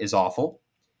line is awful.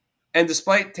 And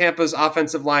despite Tampa's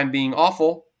offensive line being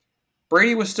awful,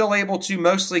 Brady was still able to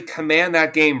mostly command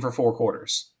that game for 4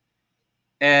 quarters.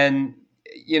 And,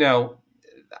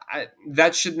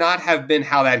 that should not have been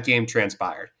how that game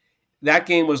transpired. That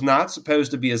game was not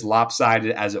supposed to be as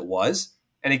lopsided as it was.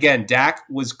 And again, Dak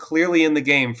was clearly in the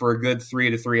game for a good 3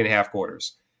 to 3.5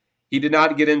 quarters. He did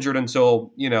not get injured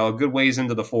until, a good ways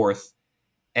into the fourth.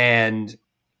 And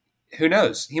who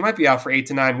knows? He might be out for 8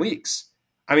 to 9 weeks.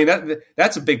 I mean,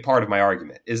 that's a big part of my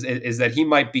argument is that he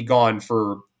might be gone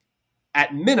for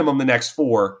at minimum the next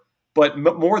 4, but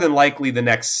more than likely the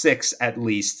next 6 at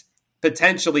least,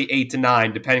 potentially 8 to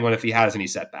 9, depending on if he has any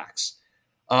setbacks,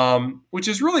 which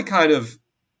is really kind of,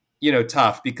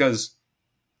 tough because,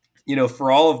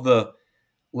 for all of the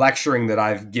lecturing that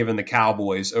I've given the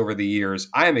Cowboys over the years,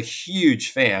 I am a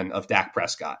huge fan of Dak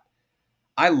Prescott.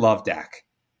 I love Dak.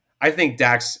 I think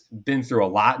Dak's been through a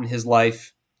lot in his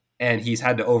life, and he's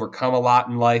had to overcome a lot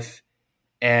in life.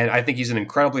 And I think he's an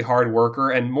incredibly hard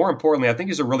worker. And more importantly, I think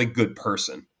he's a really good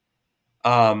person.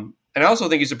 And I also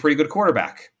think he's a pretty good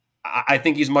quarterback. I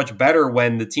think he's much better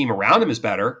when the team around him is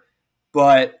better.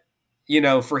 But,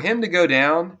 for him to go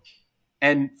down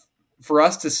and for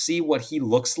us to see what he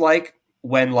looks like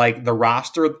when, the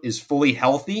roster is fully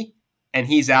healthy and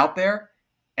he's out there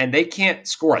and they can't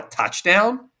score a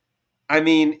touchdown, I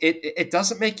mean, it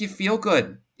doesn't make you feel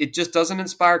good. It just doesn't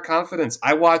inspire confidence.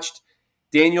 I watched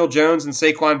Daniel Jones and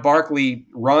Saquon Barkley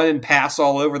run and pass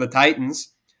all over the Titans.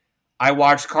 I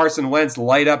watched Carson Wentz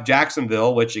light up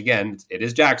Jacksonville, which, again, it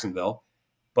is Jacksonville,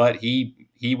 but he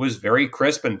was very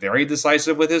crisp and very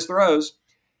decisive with his throws.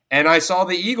 And I saw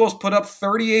the Eagles put up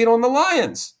 38 on the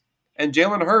Lions. And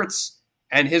Jalen Hurts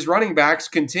and his running backs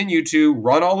continue to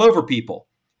run all over people.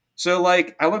 So,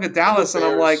 I look at Dallas and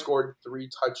I'm like... scored 3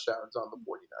 touchdowns on the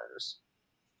 49ers.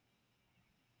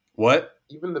 What?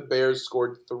 Even the Bears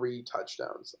scored 3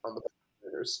 touchdowns on the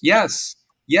 49ers.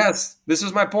 Yes. This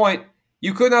is my point.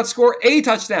 You could not score a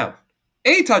touchdown.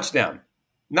 A touchdown.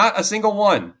 Not a single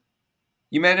one.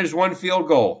 You managed 1 field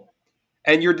goal.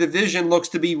 And your division looks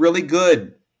to be really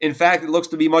good. In fact, it looks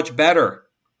to be much better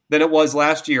than it was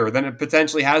last year, than it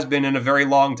potentially has been in a very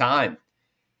long time.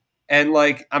 And,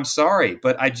 I'm sorry,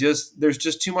 but there's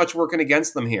just too much working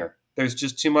against them here. There's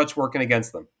just too much working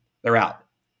against them. They're out.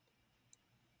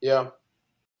 Yeah,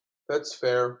 that's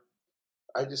fair.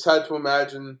 I just had to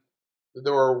imagine that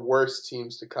there were worse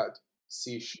teams to cut.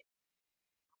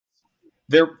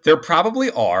 There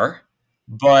probably are,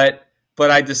 but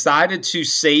I decided to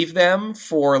save them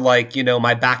for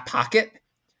my back pocket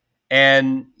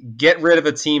and get rid of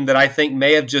a team that I think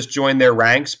may have just joined their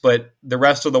ranks, but the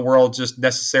rest of the world just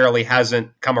necessarily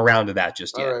hasn't come around to that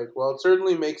just yet. All right. Well, it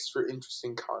certainly makes for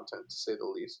interesting content, to say the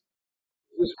least.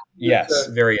 Yes,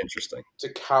 very interesting.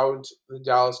 To count the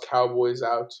Dallas Cowboys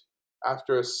out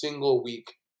after a single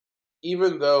week,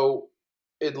 even though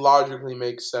it logically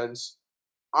makes sense.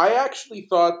 I actually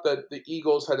thought that the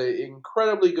Eagles had an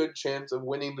incredibly good chance of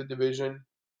winning the division,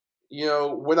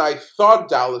 when I thought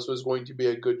Dallas was going to be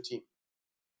a good team.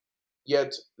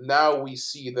 Yet now we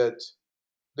see that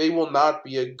they will not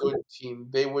be a good team.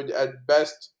 They would at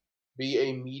best be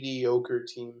a mediocre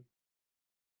team.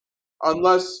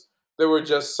 Unless it was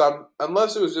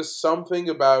just something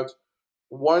about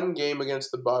one game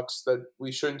against the Bucs that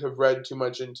we shouldn't have read too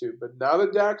much into. But now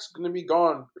that Dak's going to be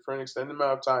gone for an extended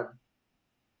amount of time,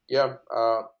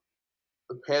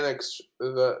 the panics,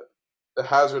 the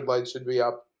hazard lights should be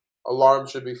up. Alarm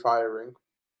should be firing.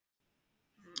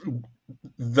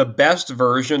 The best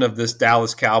version of this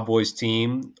Dallas Cowboys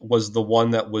team was the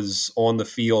one that was on the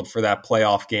field for that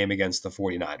playoff game against the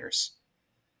 49ers.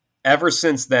 Ever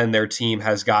since then, their team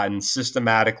has gotten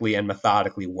systematically and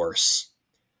methodically worse.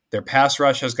 Their pass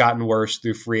rush has gotten worse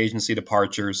through free agency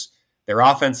departures. Their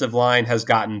offensive line has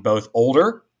gotten both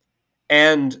older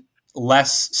and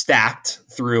less stacked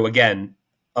through, again,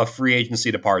 a free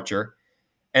agency departure.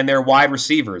 And their wide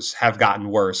receivers have gotten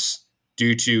worse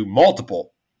due to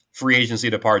multiple free agency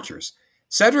departures.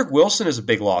 Cedric Wilson is a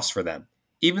big loss for them.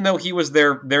 Even though he was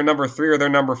their number 3 or their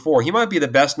number 4, he might be the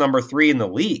best number 3 in the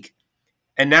league.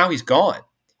 And now he's gone.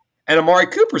 And Amari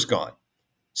Cooper's gone.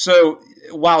 So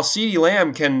while CeeDee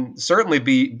Lamb can certainly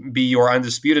be your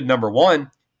undisputed number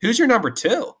 1, who's your number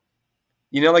 2?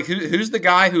 Who's the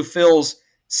guy who fills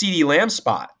CeeDee Lamb's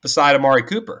spot beside Amari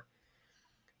Cooper?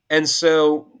 And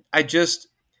so I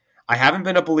haven't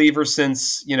been a believer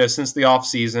since the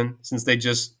offseason, since they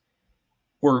just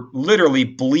were literally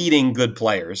bleeding good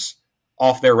players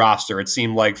off their roster. It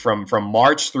seemed like from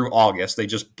March through August, they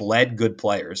just bled good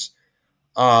players.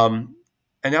 And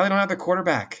now they don't have their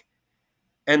quarterback.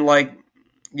 And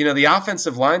the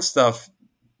offensive line stuff,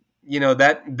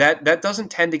 that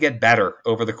doesn't tend to get better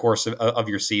over the course of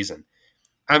your season.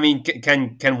 I mean,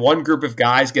 can one group of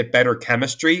guys get better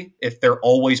chemistry if they're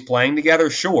always playing together?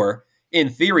 Sure, in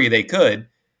theory they could,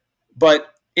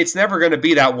 but it's never going to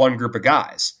be that one group of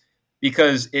guys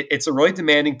because it's a really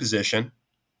demanding position.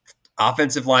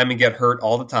 Offensive linemen get hurt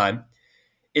all the time.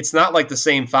 It's not like the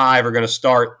same five are going to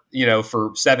start,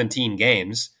 for 17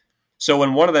 games. So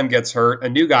when one of them gets hurt, a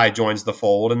new guy joins the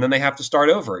fold, and then they have to start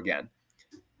over again.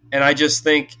 And I just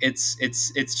think it's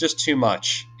just too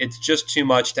much. It's just too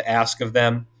much to ask of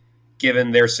them,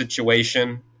 given their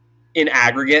situation in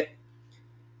aggregate.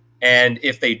 And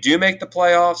if they do make the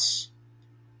playoffs,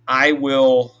 I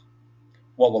will.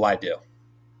 What will I do?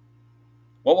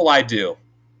 What will I do,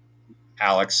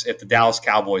 Alex, if the Dallas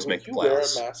Cowboys make the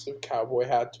playoffs? Wear a massive cowboy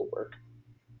hat to work.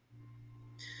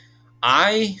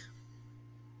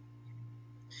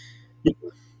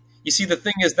 You see, the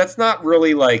thing is, that's not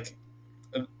really like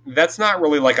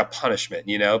a punishment,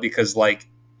 because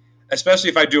especially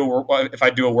if I do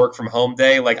a work from home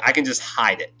day, I can just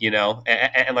hide it,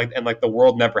 and the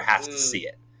world never has to see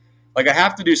it. I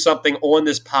have to do something on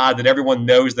this pod that everyone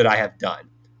knows that I have done,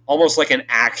 almost like an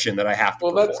action that I have to.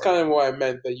 Well, that's kind of what I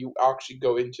meant, that you actually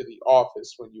go into the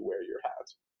office when you wear your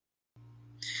hat.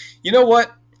 You know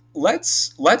what?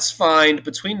 Let's find,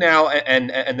 between now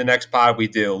and the next pod we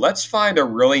do, let's find a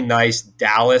really nice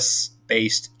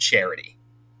Dallas-based charity.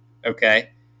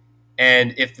 Okay?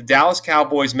 And if the Dallas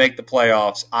Cowboys make the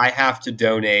playoffs, I have to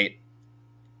donate.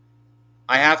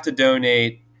 If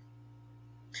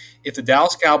the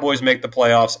Dallas Cowboys make the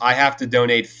playoffs, I have to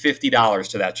donate $50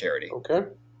 to that charity. Okay.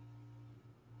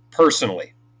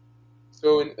 Personally.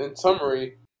 So in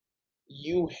summary,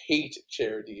 you hate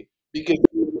charity because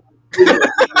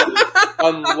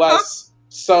unless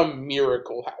some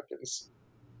miracle happens.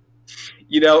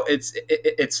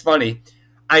 It's funny.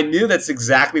 I knew that's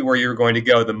exactly where you were going to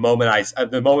go the moment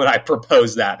I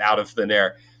proposed that out of thin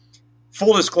air.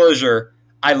 Full disclosure,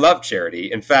 I love charity.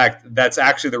 In fact, that's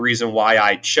actually the reason why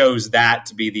I chose that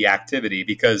to be the activity,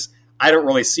 because I don't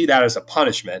really see that as a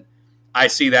punishment. I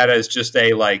see that as just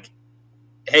a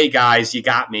hey guys, you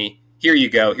got me. Here you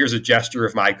go. Here's a gesture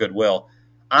of my goodwill.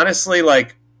 Honestly,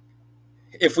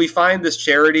 if we find this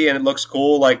charity and it looks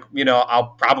cool,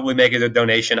 I'll probably make it a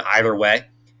donation either way.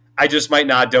 I just might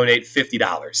not donate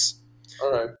 $50.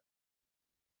 All right.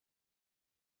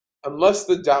 Unless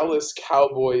the Dallas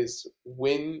Cowboys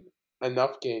win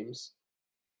enough games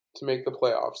to make the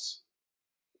playoffs,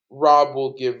 Rob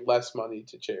will give less money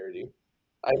to charity.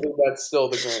 I think that's still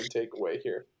the grand takeaway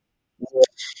here.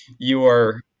 You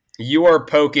are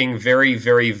poking very,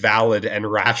 very valid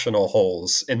and rational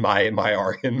holes in my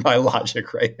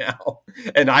logic right now,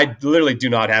 and I literally do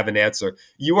not have an answer.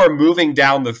 You are moving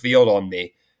down the field on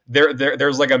me.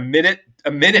 There's a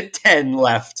minute 10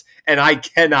 left, and I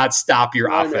cannot stop your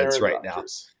offense Aaron right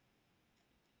Rodgers.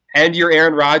 now. And you're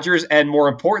Aaron Rodgers, and more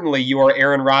importantly, you are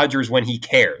Aaron Rodgers when he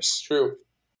cares. True.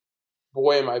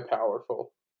 Boy, am I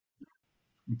powerful.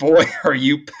 Boy, are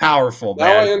you powerful, man.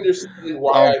 Now I understand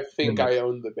why I think I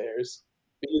own the Bears.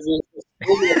 Because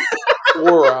there's this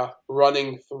aura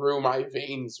running through my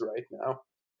veins right now.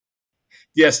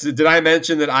 Yes, did I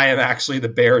mention that I am actually the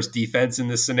Bears' defense in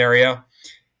this scenario?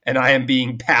 And I am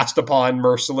being passed upon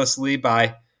mercilessly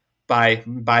by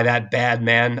that bad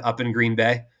man up in Green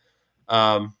Bay.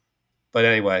 But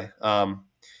anyway,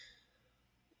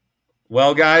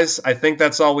 well, guys, I think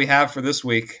that's all we have for this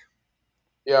week.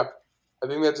 Yeah, I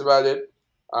think that's about it.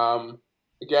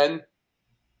 Again,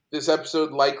 this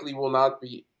episode likely will not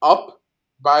be up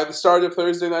by the start of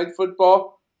Thursday Night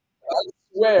Football. I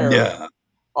swear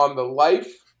on the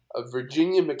life of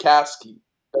Virginia McCaskey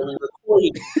that we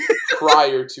recorded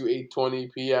prior to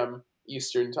 8:20 p.m.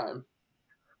 Eastern Time.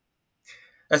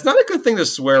 That's not a good thing to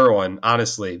swear on,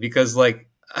 honestly, because I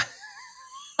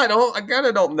kind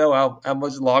of don't know how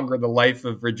much longer the life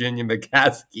of Virginia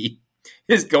McCaskey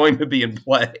is going to be in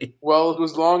play. Well, it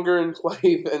was longer in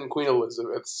play than Queen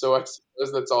Elizabeth, so I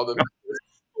suppose that's all that matters.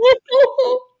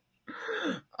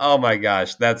 Oh my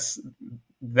gosh, that's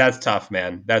tough,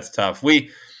 man. That's tough.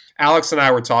 Alex and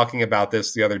I were talking about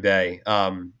this the other day.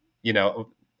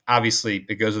 Obviously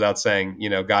it goes without saying,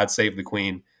 God save the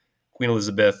Queen. Queen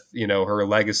Elizabeth, her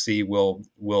legacy will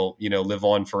live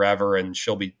on forever, and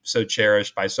she'll be so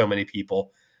cherished by so many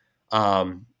people.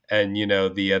 And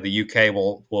the UK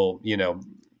will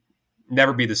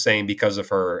never be the same because of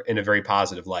her in a very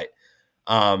positive light.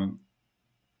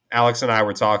 Alex and I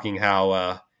were talking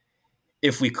how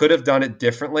if we could have done it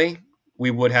differently,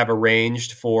 we would have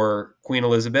arranged for Queen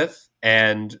Elizabeth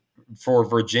and for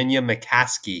Virginia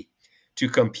McCaskey to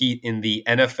compete in the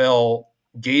NFL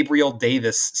Gabriel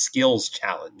Davis skills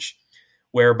challenge,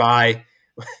 whereby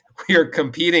we are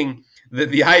competing.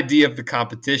 The idea of the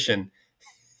competition,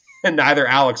 and neither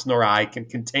Alex nor I can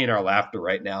contain our laughter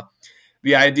right now.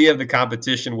 The idea of the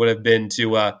competition would have been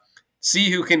to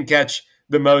see who can catch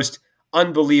the most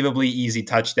unbelievably easy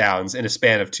touchdowns in a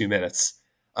span of 2 minutes,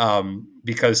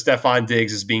 because Stefon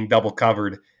Diggs is being double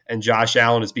covered and Josh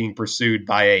Allen is being pursued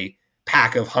by a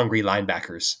pack of hungry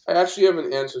linebackers. I actually have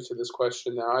an answer to this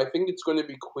question now. I think it's going to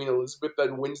be Queen Elizabeth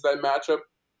that wins that matchup,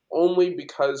 only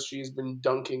because she's been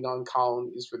dunking on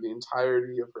colonies for the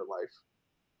entirety of her life.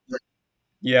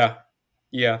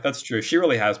 Yeah, that's true. She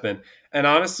really has been. And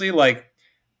honestly, like,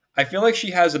 I feel like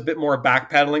she has a bit more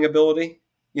backpedaling ability,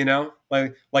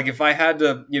 like if I had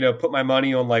to, put my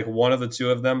money on like one of the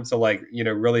two of them to like,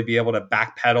 really be able to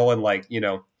backpedal and like,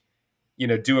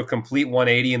 do a complete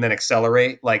 180 and then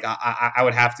accelerate. Like I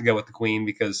would have to go with the Queen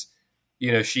because,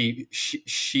 she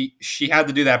had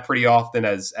to do that pretty often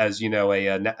as as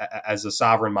a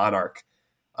sovereign monarch.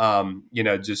 Doing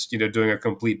a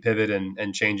complete pivot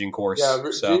and changing course. Yeah,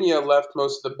 Virginia left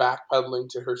most of the backpedaling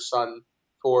to her son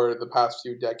for the past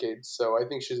few decades, so I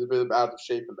think she's a bit out of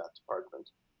shape in that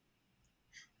department.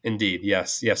 Indeed,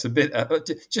 yes, a bit,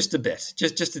 just a bit,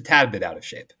 just a tad bit out of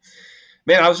shape.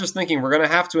 Man, I was just thinking we're going to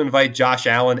have to invite Josh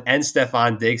Allen and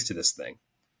Stefon Diggs to this thing.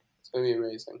 It's going to be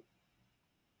amazing.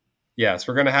 Yes,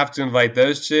 we're going to have to invite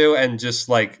those two and just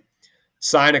like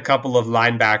sign a couple of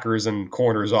linebackers and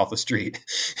corners off the street.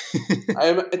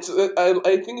 I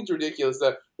think it's ridiculous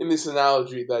that in this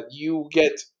analogy that you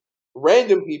get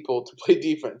random people to play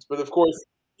defense, but of course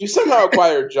you somehow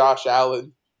acquire Josh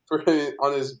Allen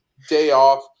on his day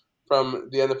off from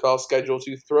the NFL schedule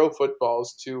to throw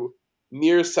footballs to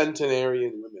near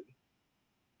centenarian women.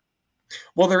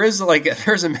 Well, there's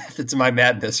a method to my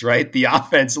madness, right? The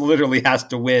offense literally has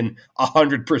to win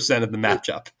 100% of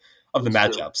the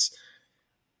matchups.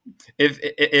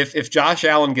 If Josh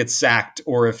Allen gets sacked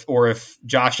or if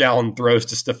Josh Allen throws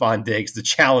to Stefon Diggs, the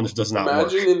challenge does not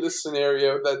work. Imagine in this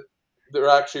scenario that they're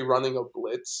actually running a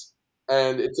blitz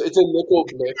and it's a nickel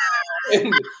blitz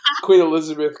and Queen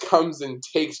Elizabeth comes and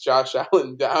takes Josh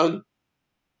Allen down.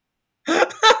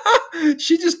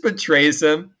 She just betrays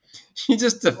him. She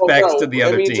just defects to the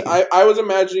other team. I was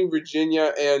imagining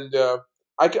Virginia and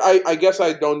I guess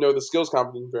I don't know the skills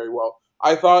competition very well.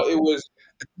 I thought it was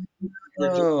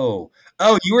Oh,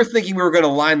 you were thinking we were going to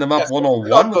line them up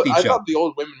one-on-one with each other. I thought the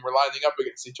old women were lining up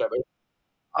against each other.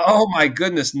 Oh my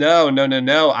goodness, no.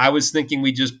 I was thinking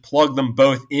we just plug them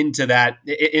both into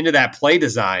that play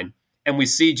design, and we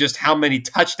see just how many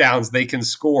touchdowns they can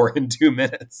score in 2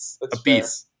 minutes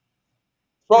apiece.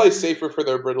 Probably safer for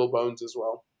their brittle bones as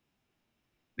well.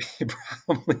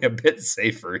 Probably a bit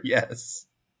safer, yes.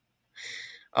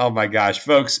 Oh my gosh,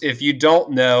 folks, if you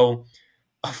don't know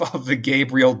of the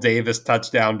Gabriel Davis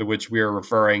touchdown to which we are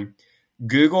referring,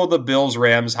 Google the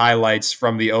Bills-Rams highlights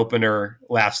from the opener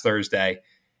last Thursday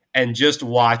and just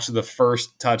watch the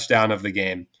first touchdown of the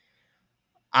game.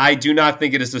 I do not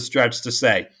think it is a stretch to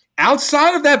say,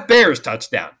 outside of that Bears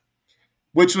touchdown,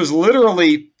 which was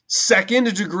literally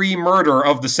second-degree murder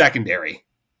of the secondary,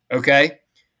 okay?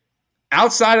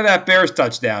 Outside of that Bears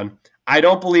touchdown, I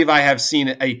don't believe I have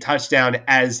seen a touchdown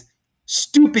as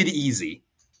stupid easy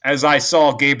as I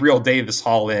saw Gabriel Davis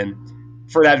haul in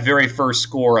for that very first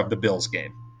score of the Bills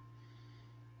game.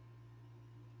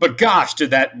 But gosh,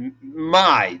 did that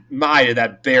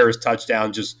Bears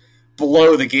touchdown just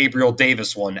blow the Gabriel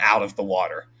Davis one out of the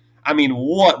water? I mean,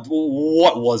 what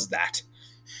was that?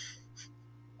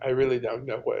 I really don't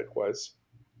know what it was.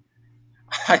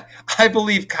 I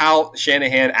believe Kyle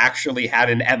Shanahan actually had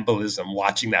an embolism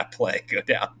watching that play go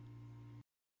down.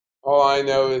 All I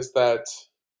know is that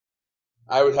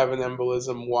I would have an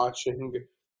embolism watching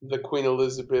the Queen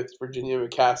Elizabeth Virginia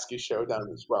McCaskey showdown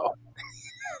as well.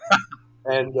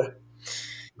 And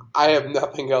I have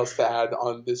nothing else to add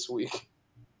on this week.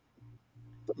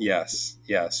 Yes,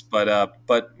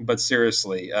 but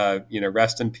seriously,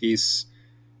 rest in peace,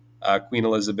 Queen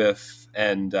Elizabeth,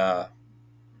 and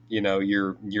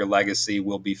your legacy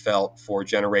will be felt for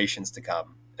generations to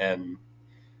come, and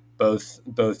both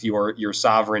your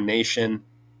sovereign nation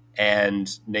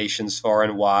and nations far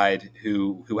and wide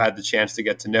who had the chance to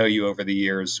get to know you over the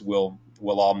years will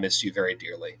all miss you very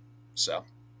dearly. So,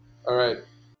 all right,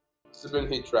 this has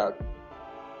been Heat Trout.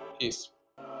 Peace.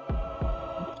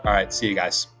 All right, see you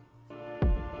guys.